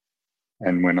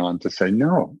 And went on to say,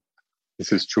 no,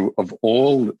 this is true of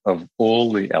all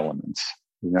the elements.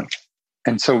 You know?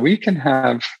 And so we can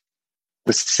have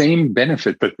the same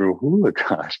benefit that Rahula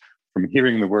got from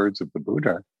hearing the words of the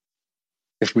Buddha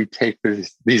if we take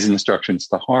these instructions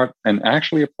to heart and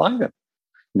actually apply them.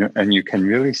 You know, and you can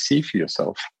really see for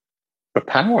yourself the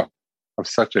power of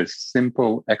such a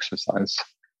simple exercise.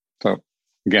 So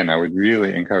again, I would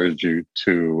really encourage you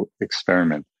to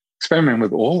experiment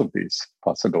with all of these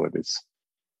possibilities.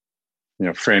 You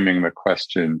know, framing the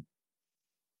question,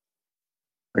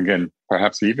 again,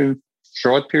 perhaps even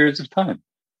short periods of time.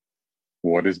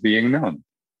 What is being known?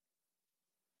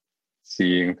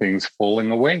 Seeing things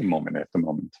falling away moment after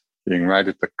moment, being right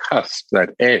at the cusp,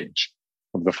 that edge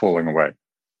of the falling away,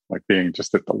 like being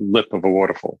just at the lip of a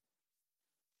waterfall.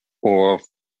 Or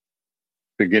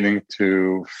beginning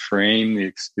to frame the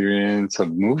experience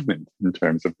of movement in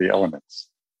terms of the elements.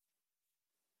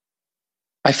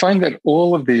 I find that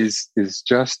all of these is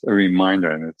just a reminder,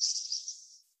 and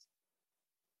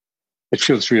it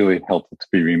feels really helpful to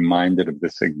be reminded of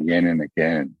this again and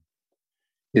again,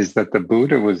 is that the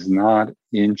Buddha was not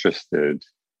interested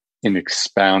in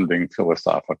expounding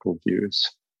philosophical views.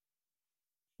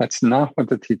 That's not what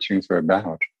the teachings are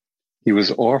about. He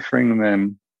was offering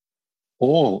them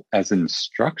all as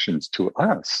instructions to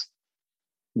us,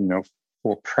 you know,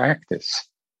 for practice,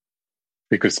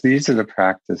 because these are the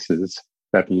practices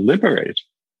that liberate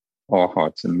our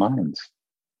hearts and minds.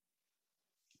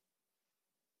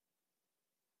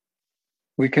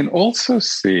 We can also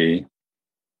see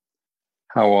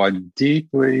how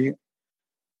deeply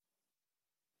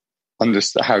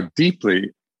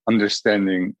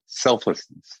understanding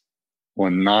selflessness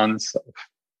or non-self,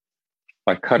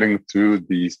 by cutting through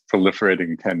these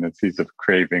proliferating tendencies of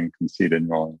craving, conceit, and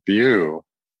wrong view,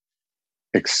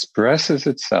 expresses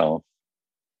itself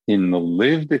in the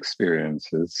lived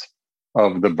experiences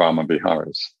of the Brahma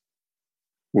Viharas,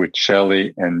 which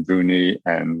Shelley and Bruni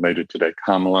and later today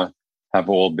Kamala have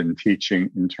all been teaching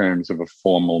in terms of a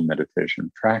formal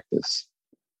meditation practice.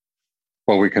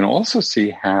 Well, we can also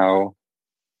see how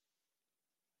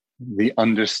the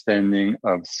understanding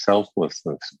of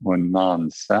selflessness or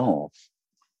non-self,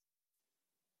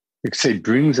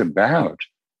 brings about,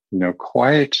 you know,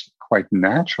 quite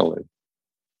naturally,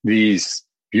 these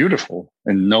beautiful,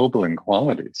 ennobling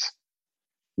qualities,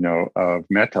 you know, of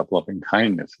metta, of loving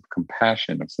kindness, of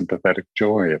compassion, of sympathetic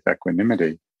joy, of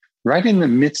equanimity, right in the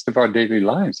midst of our daily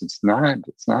lives. It's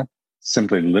not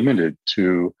simply limited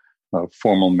to a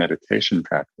formal meditation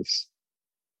practice.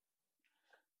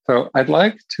 So I'd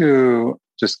like to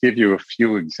just give you a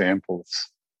few examples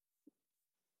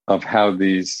of how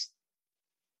these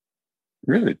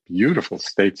really beautiful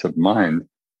states of mind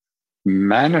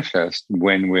manifest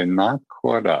when we're not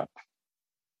caught up.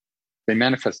 They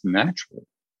manifest naturally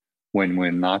when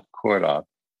we're not caught up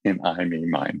in I, me,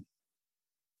 mine.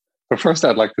 But first,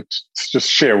 I'd like to just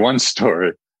share one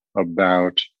story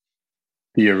about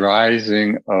the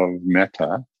arising of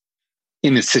metta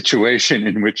in a situation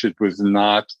in which it was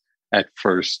not at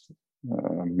first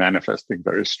manifesting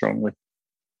very strongly.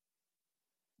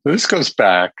 So this goes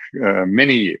back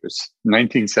many years,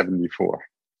 1974.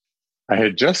 I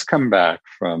had just come back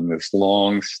from this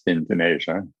long stint in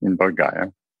Asia, in Bodh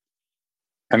Gaya.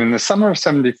 And in the summer of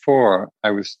 74, I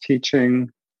was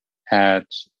teaching at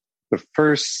the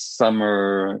first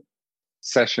summer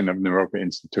session of Naropa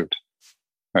Institute.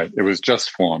 Right, it was just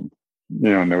formed.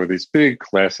 You know, and there were these big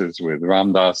classes with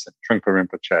Ram Dass and Trungpa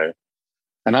Rinpoche.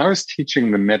 And I was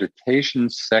teaching the meditation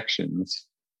sections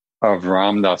of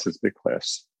Ram Dass's big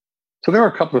class. So there were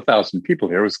a couple of thousand people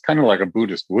here. It was kind of like a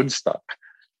Buddhist Woodstock.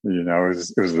 It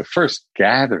was the first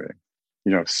gathering,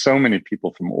 so many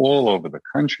people from all over the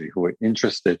country who were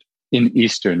interested in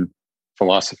Eastern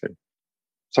philosophy.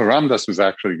 So Ram Dass was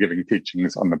actually giving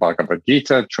teachings on the Bhagavad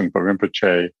Gita, Trungpa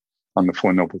Rinpoche, on the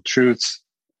Four Noble Truths.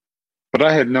 But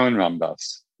I had known Ram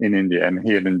Dass in India, and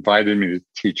he had invited me to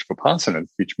teach Vipassana, to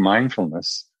teach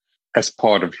mindfulness as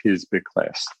part of his big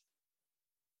class.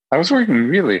 I was working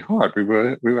really hard. We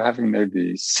were having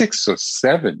maybe 6 or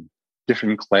 7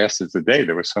 different classes a day.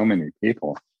 There were so many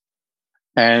people.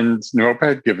 And Naropa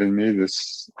had given me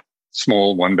this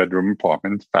small 1-bedroom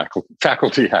apartment,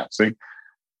 faculty housing.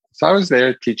 So I was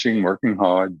there teaching, working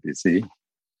hard, busy.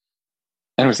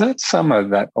 And it was that summer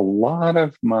that a lot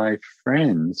of my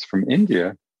friends from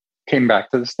India came back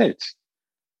to the States.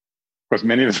 Of course,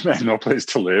 many of them had no place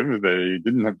to live. They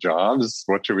didn't have jobs.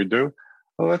 What should we do?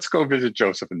 Well, let's go visit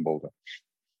Joseph in Boulder.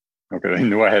 Okay, they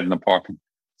knew I had an apartment.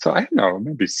 So I don't know,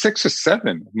 maybe 6 or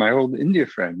 7 of my old India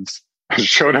friends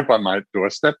showed up on my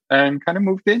doorstep and kind of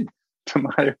moved in to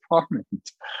my apartment.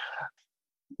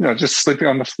 Just sleeping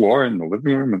on the floor in the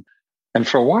living room. And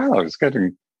for a while, I was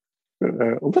getting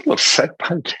a little upset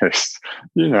by this.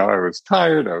 I was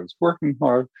tired. I was working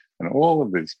hard. And all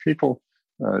of these people,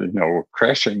 were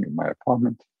crashing in my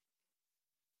apartment.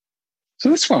 So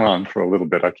this went on for a little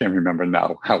bit. I can't remember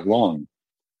now how long.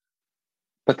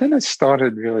 But then I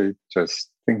started really just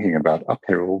thinking about,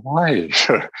 okay, well, why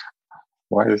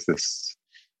is this?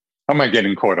 How am I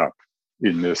getting caught up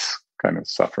in this kind of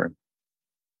suffering?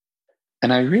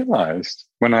 And I realized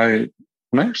when I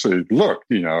actually looked,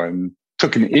 and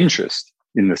took an interest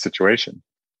in the situation,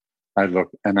 I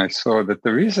looked and I saw that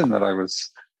the reason that I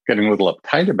was getting a little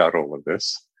uptight about all of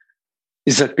this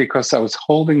is that because I was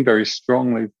holding very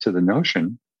strongly to the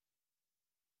notion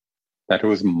that it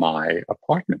was my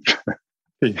apartment,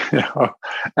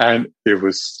 and it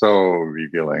was so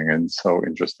revealing and so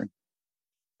interesting.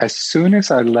 As soon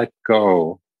as I let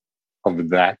go of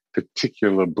that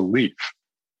particular belief,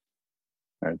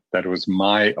 right, that it was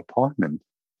my apartment,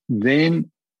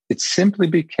 then it simply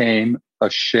became a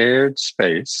shared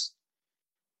space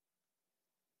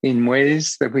in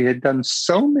ways that we had done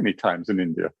so many times in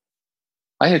India.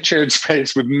 I had shared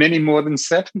space with many more than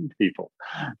 7 people,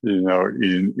 in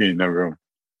a room.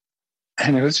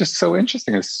 And it was just so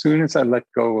interesting. As soon as I let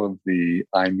go of the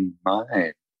I, me,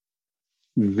 mine,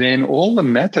 then all the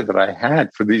metta that I had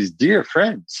for these dear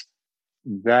friends,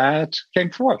 that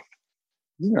came forth.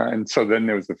 And so then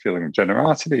there was a feeling of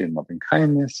generosity and loving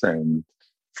kindness and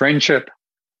friendship.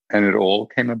 And it all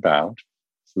came about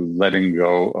through letting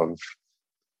go of,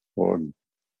 or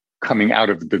coming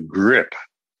out of the grip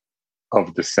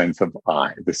of the sense of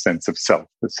I, the sense of self,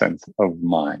 the sense of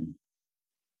mine.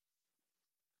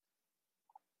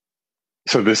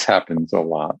 So this happens a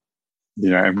lot,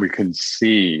 and we can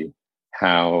see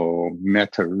how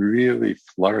metta really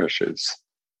flourishes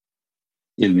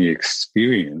in the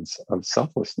experience of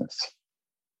selflessness.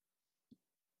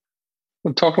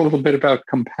 We'll talk a little bit about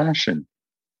compassion.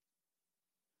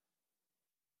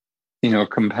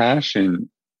 Compassion,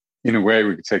 in a way,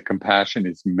 we could say compassion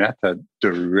is metta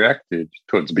directed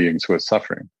towards beings who are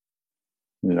suffering.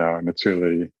 And it's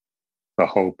really the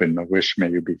hope and the wish, may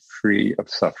you be free of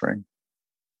suffering.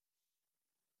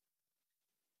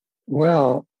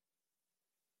 Well,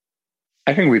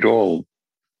 I think we'd all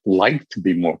like to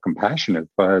be more compassionate,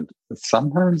 but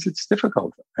sometimes it's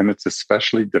difficult. And it's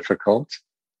especially difficult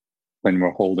when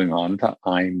we're holding on to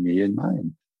I, me, and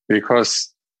mine.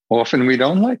 Because often we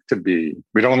don't like to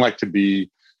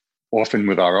be often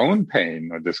with our own pain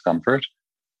or discomfort.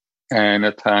 And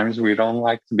at times we don't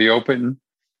like to be open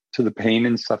to the pain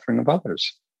and suffering of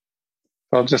others.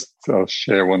 So I'll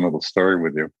share one little story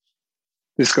with you.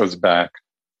 This goes back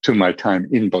to my time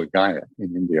in Bodh Gaya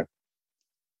in India.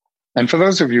 And for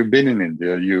those of you who've been in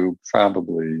India, you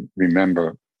probably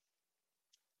remember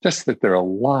just that there are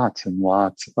lots and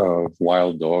lots of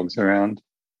wild dogs around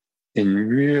in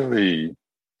really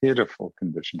pitiful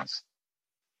conditions.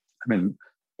 I mean,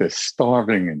 they're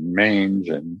starving and mange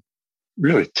and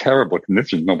really terrible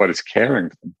conditions. Nobody's caring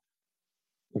for them.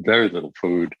 Very little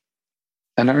food.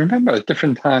 And I remember at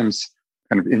different times,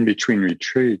 kind of in between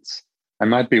retreats, I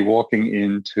might be walking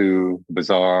into the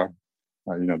bazaar,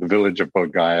 the village of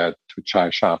Bodh Gaya, to a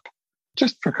chai shop,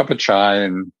 just for a cup of chai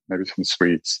and maybe some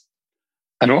sweets.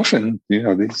 And often,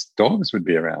 these dogs would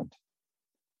be around.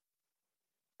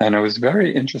 And it was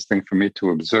very interesting for me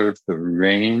to observe the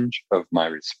range of my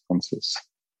responses.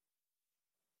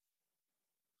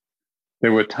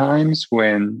 There were times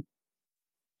when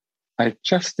I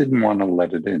just didn't want to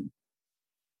let it in.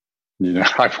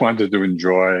 I wanted to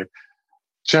enjoy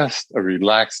just a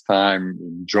relaxed time,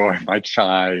 enjoy my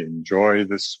chai, enjoy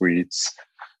the sweets,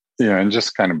 and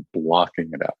just kind of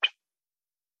blocking it out.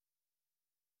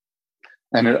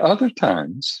 And at other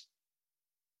times,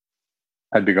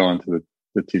 I'd be going to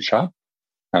the tea shop,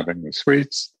 having the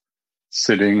sweets,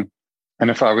 sitting. And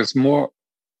if I was more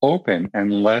open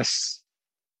and less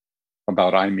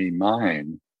about I, me,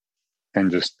 mine,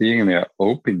 and just being there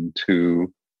open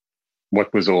to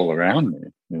what was all around me,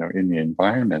 in the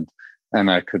environment, and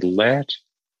I could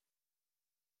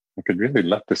really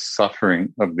let the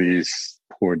suffering of these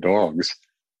poor dogs,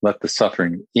 let the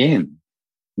suffering in,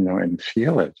 and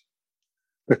feel it.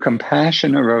 The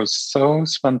compassion arose so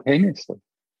spontaneously.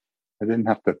 I didn't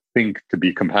have to think to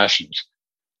be compassionate.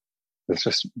 It's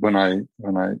just when I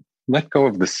let go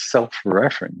of the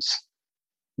self-reference,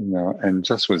 and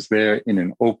just was there in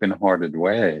an open-hearted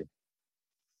way,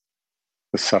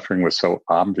 the suffering was so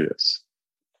obvious.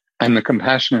 And the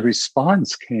compassionate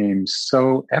response came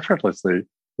so effortlessly. It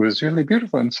was really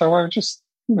beautiful. And so I would just,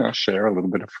 share a little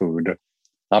bit of food.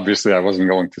 Obviously, I wasn't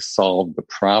going to solve the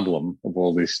problem of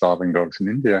all these starving dogs in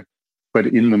India. But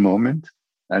in the moment,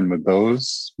 and with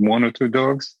those one or two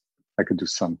dogs, I could do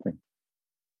something.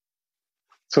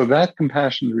 So that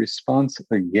compassionate response,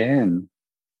 again,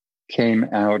 came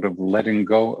out of letting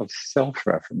go of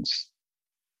self-reference,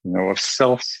 of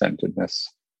self-centeredness.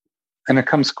 And it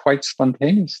comes quite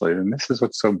spontaneously. And this is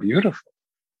what's so beautiful,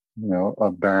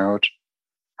 about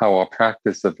how our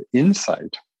practice of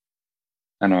insight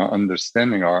and our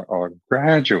understanding, our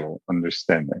gradual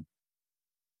understanding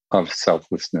of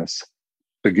selflessness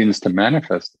begins to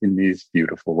manifest in these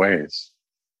beautiful ways.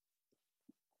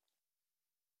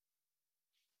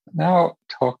 Now,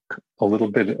 talk a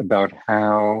little bit about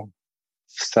how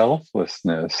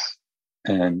selflessness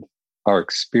and our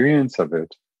experience of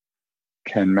it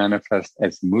can manifest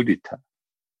as mudita,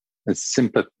 as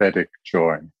sympathetic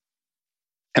joy,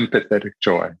 empathetic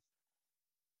joy,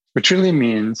 which really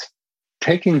means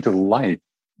taking delight,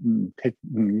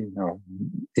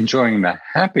 enjoying the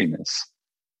happiness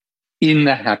in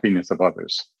the happiness of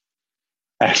others.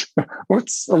 And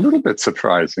what's a little bit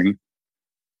surprising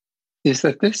is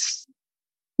that this,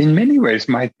 in many ways,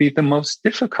 might be the most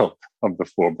difficult of the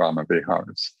 4 Brahma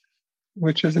Viharas,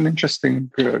 which is an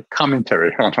interesting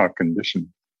commentary on our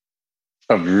condition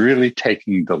of really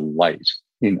taking delight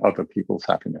in other people's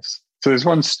happiness. So there's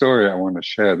one story I want to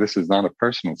share. This is not a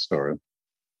personal story,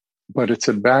 but it's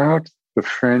about the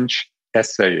French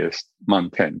essayist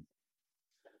Montaigne.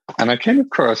 And I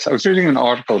was reading an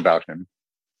article about him,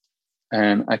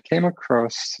 and I came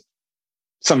across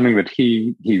something that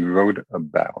he wrote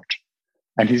about.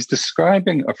 And he's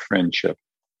describing a friendship.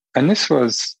 And this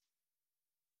was,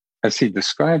 as he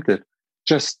described it,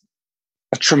 just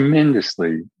a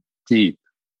tremendously deep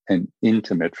and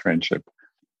intimate friendship.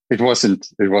 It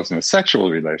wasn't a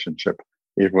sexual relationship.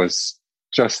 It was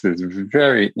just this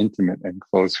very intimate and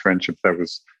close friendship that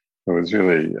was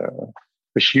really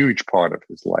a huge part of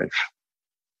his life.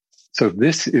 So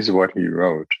this is what he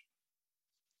wrote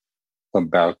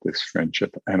about this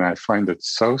friendship. And I find it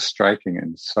so striking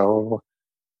and so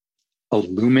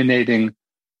illuminating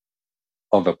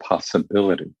of a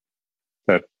possibility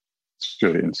that it's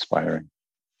really inspiring.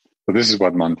 So this is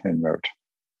what Montaigne wrote.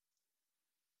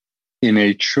 In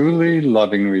a truly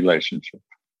loving relationship,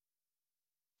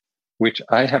 which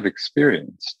I have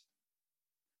experienced,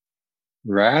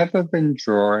 rather than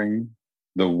drawing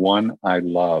the one I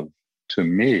love to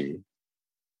me,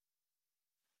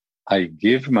 I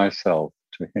give myself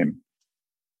to him.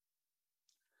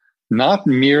 Not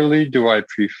merely do I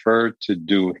prefer to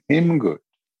do him good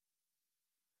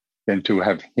than to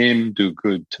have him do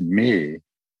good to me,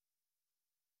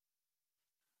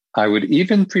 I would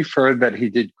even prefer that he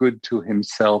did good to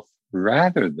himself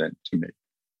rather than to me.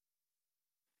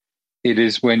 It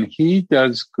is when he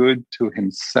does good to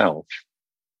himself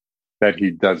that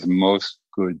he does most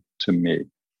good to me.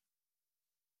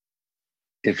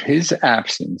 If his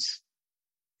absence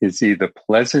is either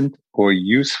pleasant or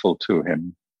useful to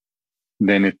him,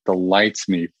 then it delights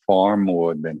me far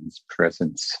more than his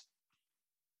presence.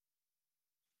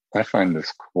 I find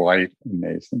this quite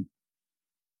amazing,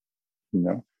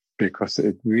 because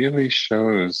it really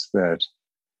shows that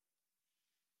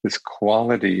this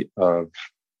quality of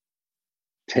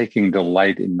taking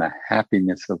delight in the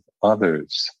happiness of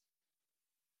others,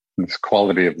 this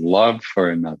quality of love for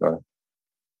another,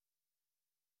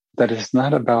 that is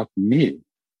not about me.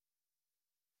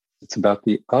 It's about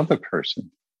the other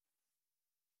person.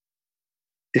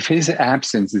 If his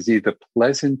absence is either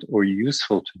pleasant or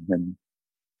useful to him,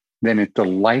 then it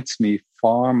delights me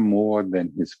far more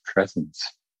than his presence.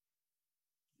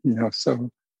 So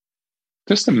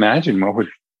just imagine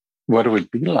what it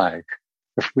would be like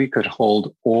if we could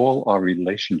hold all our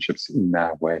relationships in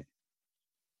that way.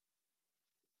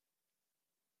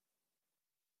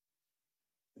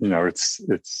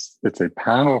 It's a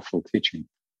powerful teaching.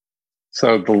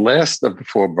 So the last of the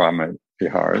 4 Brahma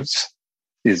Viharas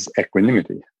is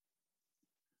equanimity.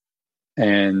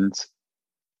 And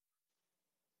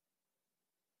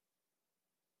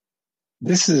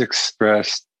this is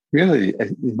expressed really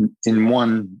in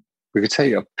one, we could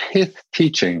say, a pith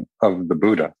teaching of the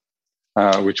Buddha,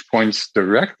 which points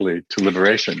directly to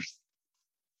liberation.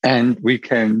 And we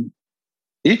can,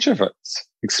 each of us,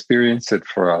 experience it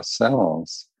for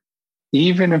ourselves,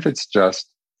 even if it's just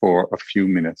for a few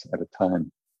minutes at a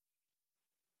time.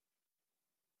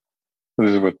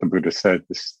 This is what the Buddha said,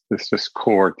 this just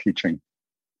core teaching.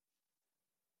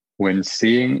 When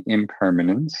seeing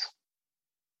impermanence,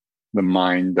 the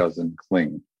mind doesn't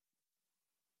cling.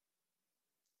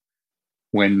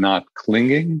 When not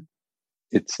clinging,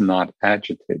 it's not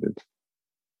agitated.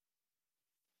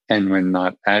 And when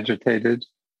not agitated,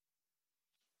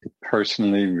 it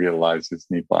personally realizes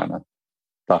Nibbana,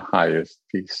 the highest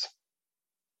peace.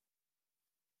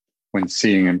 When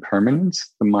seeing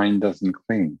impermanence, the mind doesn't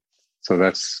cling. So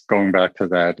that's going back to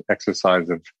that exercise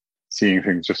of seeing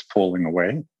things just falling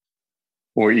away,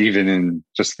 or even in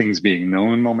just things being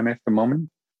known moment after moment.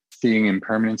 Seeing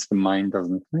impermanence, the mind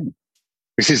doesn't cling.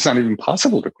 Because it's not even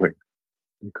possible to cling,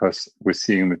 because we're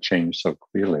seeing the change so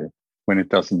clearly. When it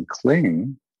doesn't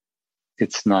cling,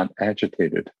 it's not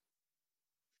agitated.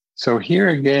 So here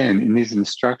again, in these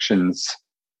instructions,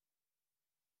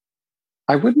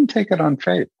 I wouldn't take it on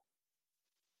faith.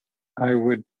 I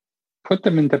would put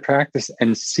them into practice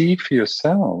and see for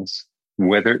yourselves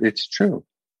whether it's true.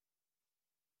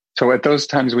 So at those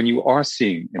times when you are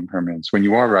seeing impermanence, when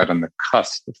you are right on the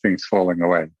cusp of things falling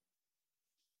away,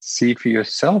 see for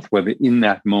yourself whether in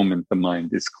that moment the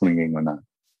mind is clinging or not.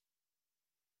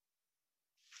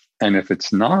 And if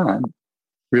it's not,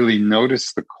 really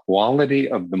notice the quality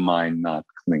of the mind not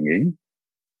clinging,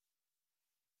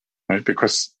 right?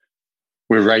 Because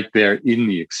we're right there in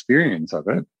the experience of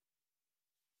it.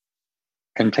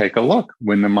 And take a look.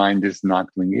 When the mind is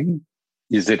not clinging,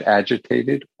 is it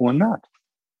agitated or not?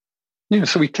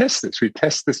 So we test this. We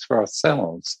test this for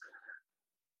ourselves.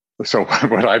 So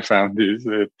what I found is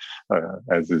that,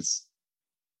 as is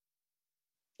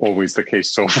always the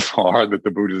case so far, that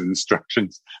the Buddha's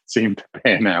instructions seem to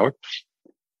pan out.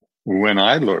 When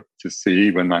I looked to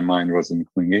see when my mind wasn't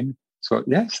clinging, so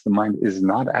yes, the mind is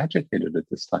not agitated at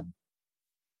this time.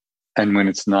 And when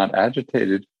it's not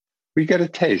agitated, we get a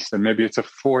taste, and maybe it's a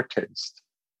foretaste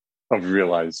of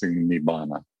realizing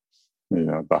Nibbana,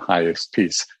 the highest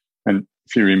peace. And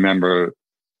if you remember,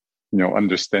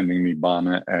 understanding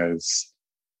Nibbana as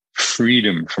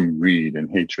freedom from greed and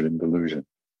hatred and delusion.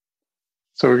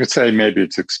 So we could say maybe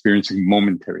it's experiencing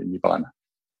momentary Nibbana,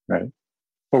 right?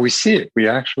 But we see it. We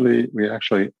actually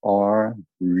are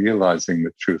realizing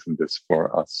the truth of this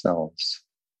for ourselves.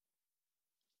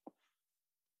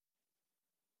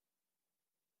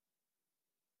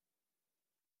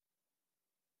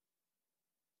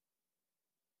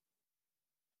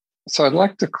 So I'd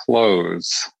like to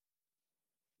close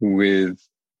with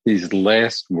these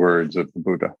last words of the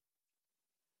Buddha.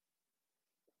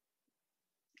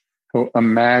 So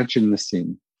imagine the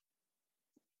scene.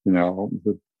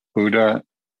 The Buddha,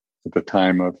 at the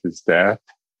time of his death,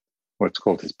 what's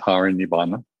called his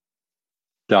parinibbana,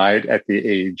 died at the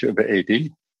age of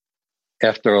 80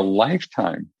 after a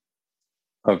lifetime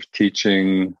of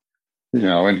teaching,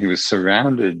 and he was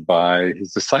surrounded by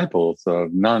his disciples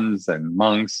of nuns and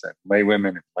monks and laywomen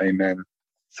and laymen.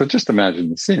 So just imagine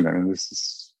the scene. I mean, this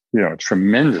is, a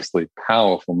tremendously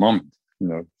powerful moment,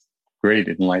 great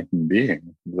enlightened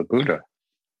being, the Buddha,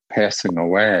 passing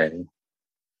away.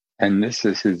 And this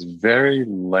is his very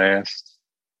last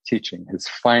teaching, his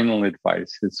final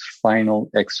advice, his final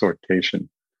exhortation.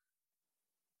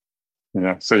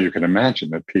 So you can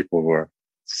imagine that people were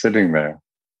sitting there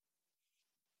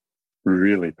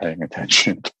really paying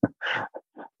attention.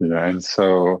 And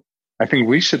so I think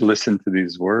we should listen to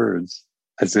these words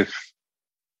as if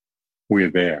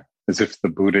we're there, as if the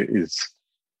Buddha is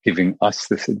giving us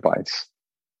this advice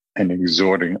and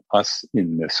exhorting us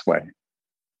in this way,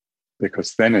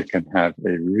 because then it can have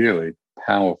a really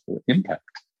powerful impact,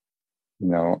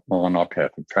 on our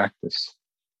path of practice.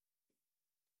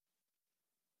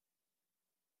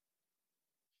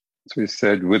 So he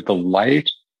said, with the light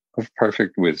of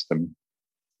perfect wisdom,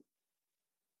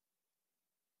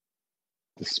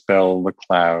 dispel the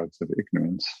clouds of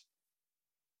ignorance.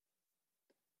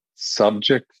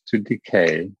 subject to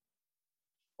decay,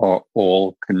 are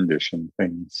all conditioned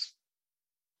things.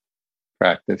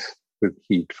 Practice with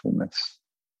heedfulness.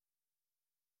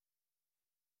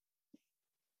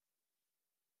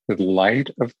 The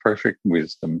light of perfect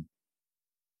wisdom,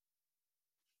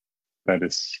 that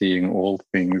is seeing all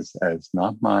things as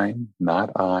not mine, not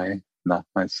I, not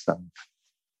myself.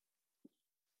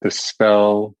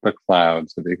 Dispel the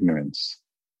clouds of ignorance.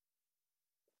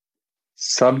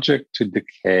 Subject to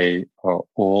decay are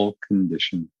all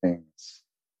conditioned things.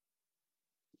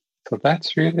 So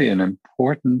that's really an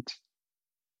important,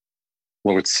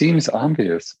 well, it seems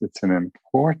obvious, it's an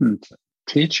important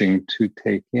teaching to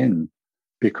take in,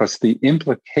 because the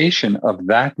implication of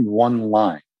that one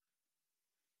line,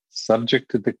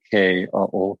 subject to decay are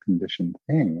all conditioned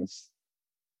things,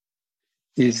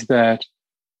 is that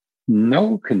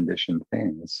no conditioned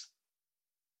thing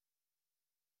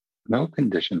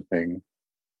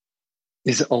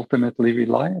is ultimately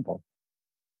reliable,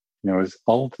 is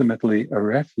ultimately a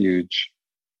refuge,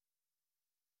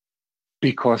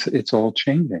 because it's all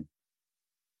changing.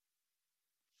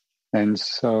 And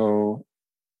so,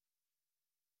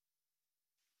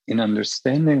 in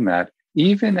understanding that,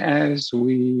 even as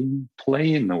we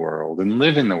play in the world and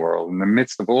live in the world in the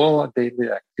midst of all our daily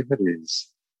activities,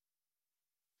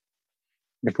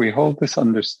 if we hold this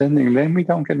understanding, then we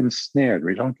don't get ensnared.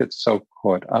 We don't get so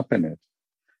caught up in it.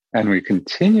 And we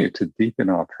continue to deepen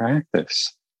our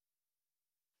practice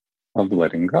of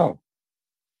letting go,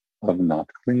 of not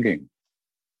clinging.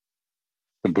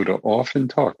 The Buddha often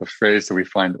taught, the phrase that we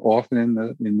find often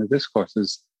in the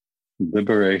discourses,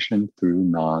 liberation through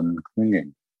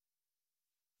non-clinging.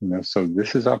 So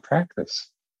this is our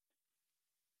practice.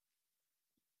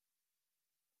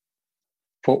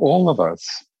 For all of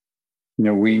us,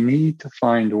 we need to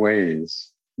find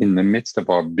ways in the midst of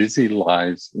our busy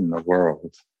lives in the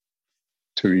world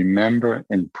to remember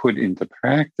and put into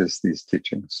practice these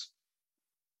teachings.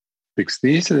 Because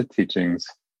these are the teachings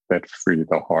that free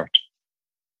the heart.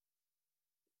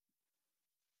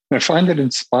 I find it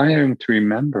inspiring to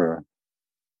remember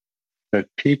that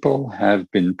people have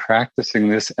been practicing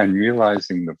this and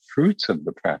realizing the fruits of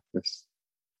the practice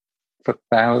for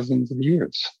thousands of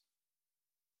years.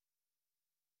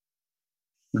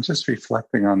 And just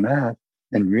reflecting on that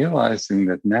and realizing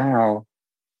that now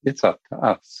it's up to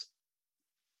us.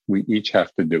 We each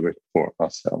have to do it for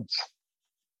ourselves.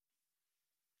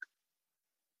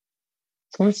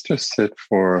 So let's just sit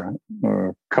for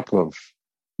a couple of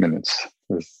minutes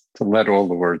just to let all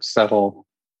the words settle,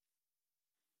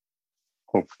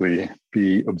 hopefully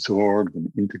be absorbed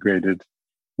and integrated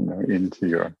into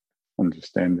your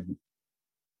understanding.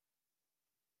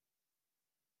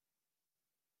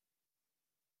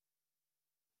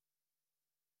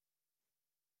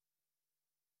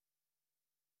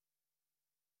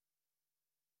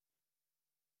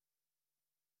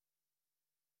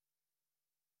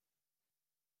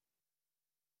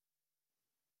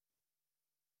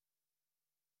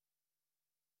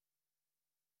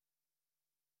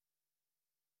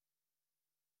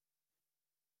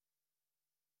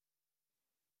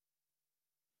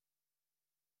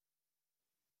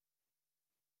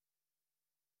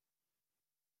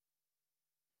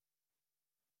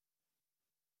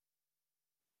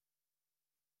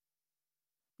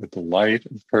 With the light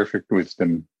of perfect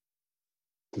wisdom,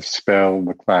 dispel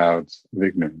the clouds of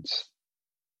ignorance.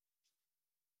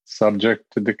 Subject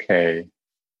to decay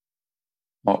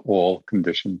are all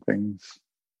conditioned things.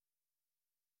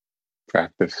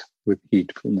 Practice with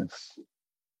heedfulness.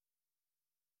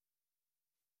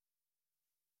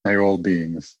 May all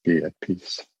beings be at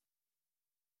peace.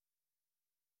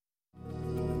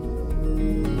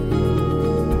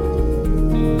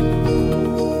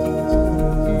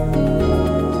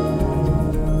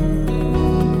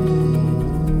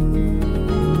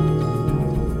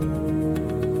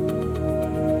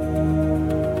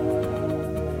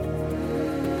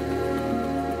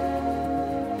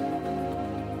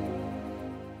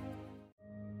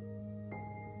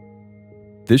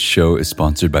 This show is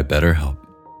sponsored by BetterHelp.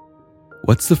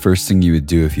 What's the first thing you would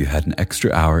do if you had an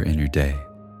extra hour in your day?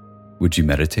 Would you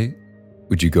meditate?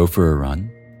 Would you go for a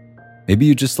run? Maybe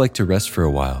you just like to rest for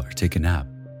a while or take a nap.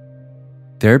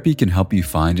 Therapy can help you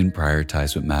find and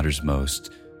prioritize what matters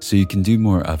most so you can do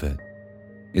more of it.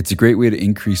 It's a great way to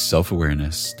increase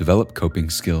self-awareness, develop coping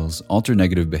skills, alter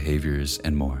negative behaviors,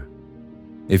 and more.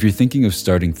 If you're thinking of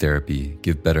starting therapy,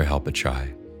 give BetterHelp a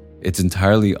try. It's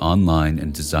entirely online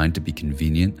and designed to be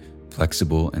convenient,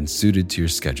 flexible, and suited to your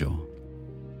schedule.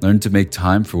 Learn to make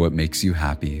time for what makes you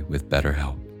happy with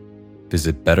BetterHelp.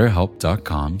 Visit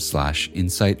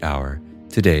betterhelp.com/insighthour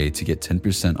today to get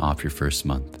 10% off your first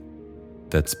month.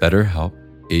 That's BetterHelp,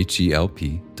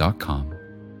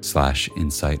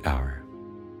 HELP.com/InsightHour.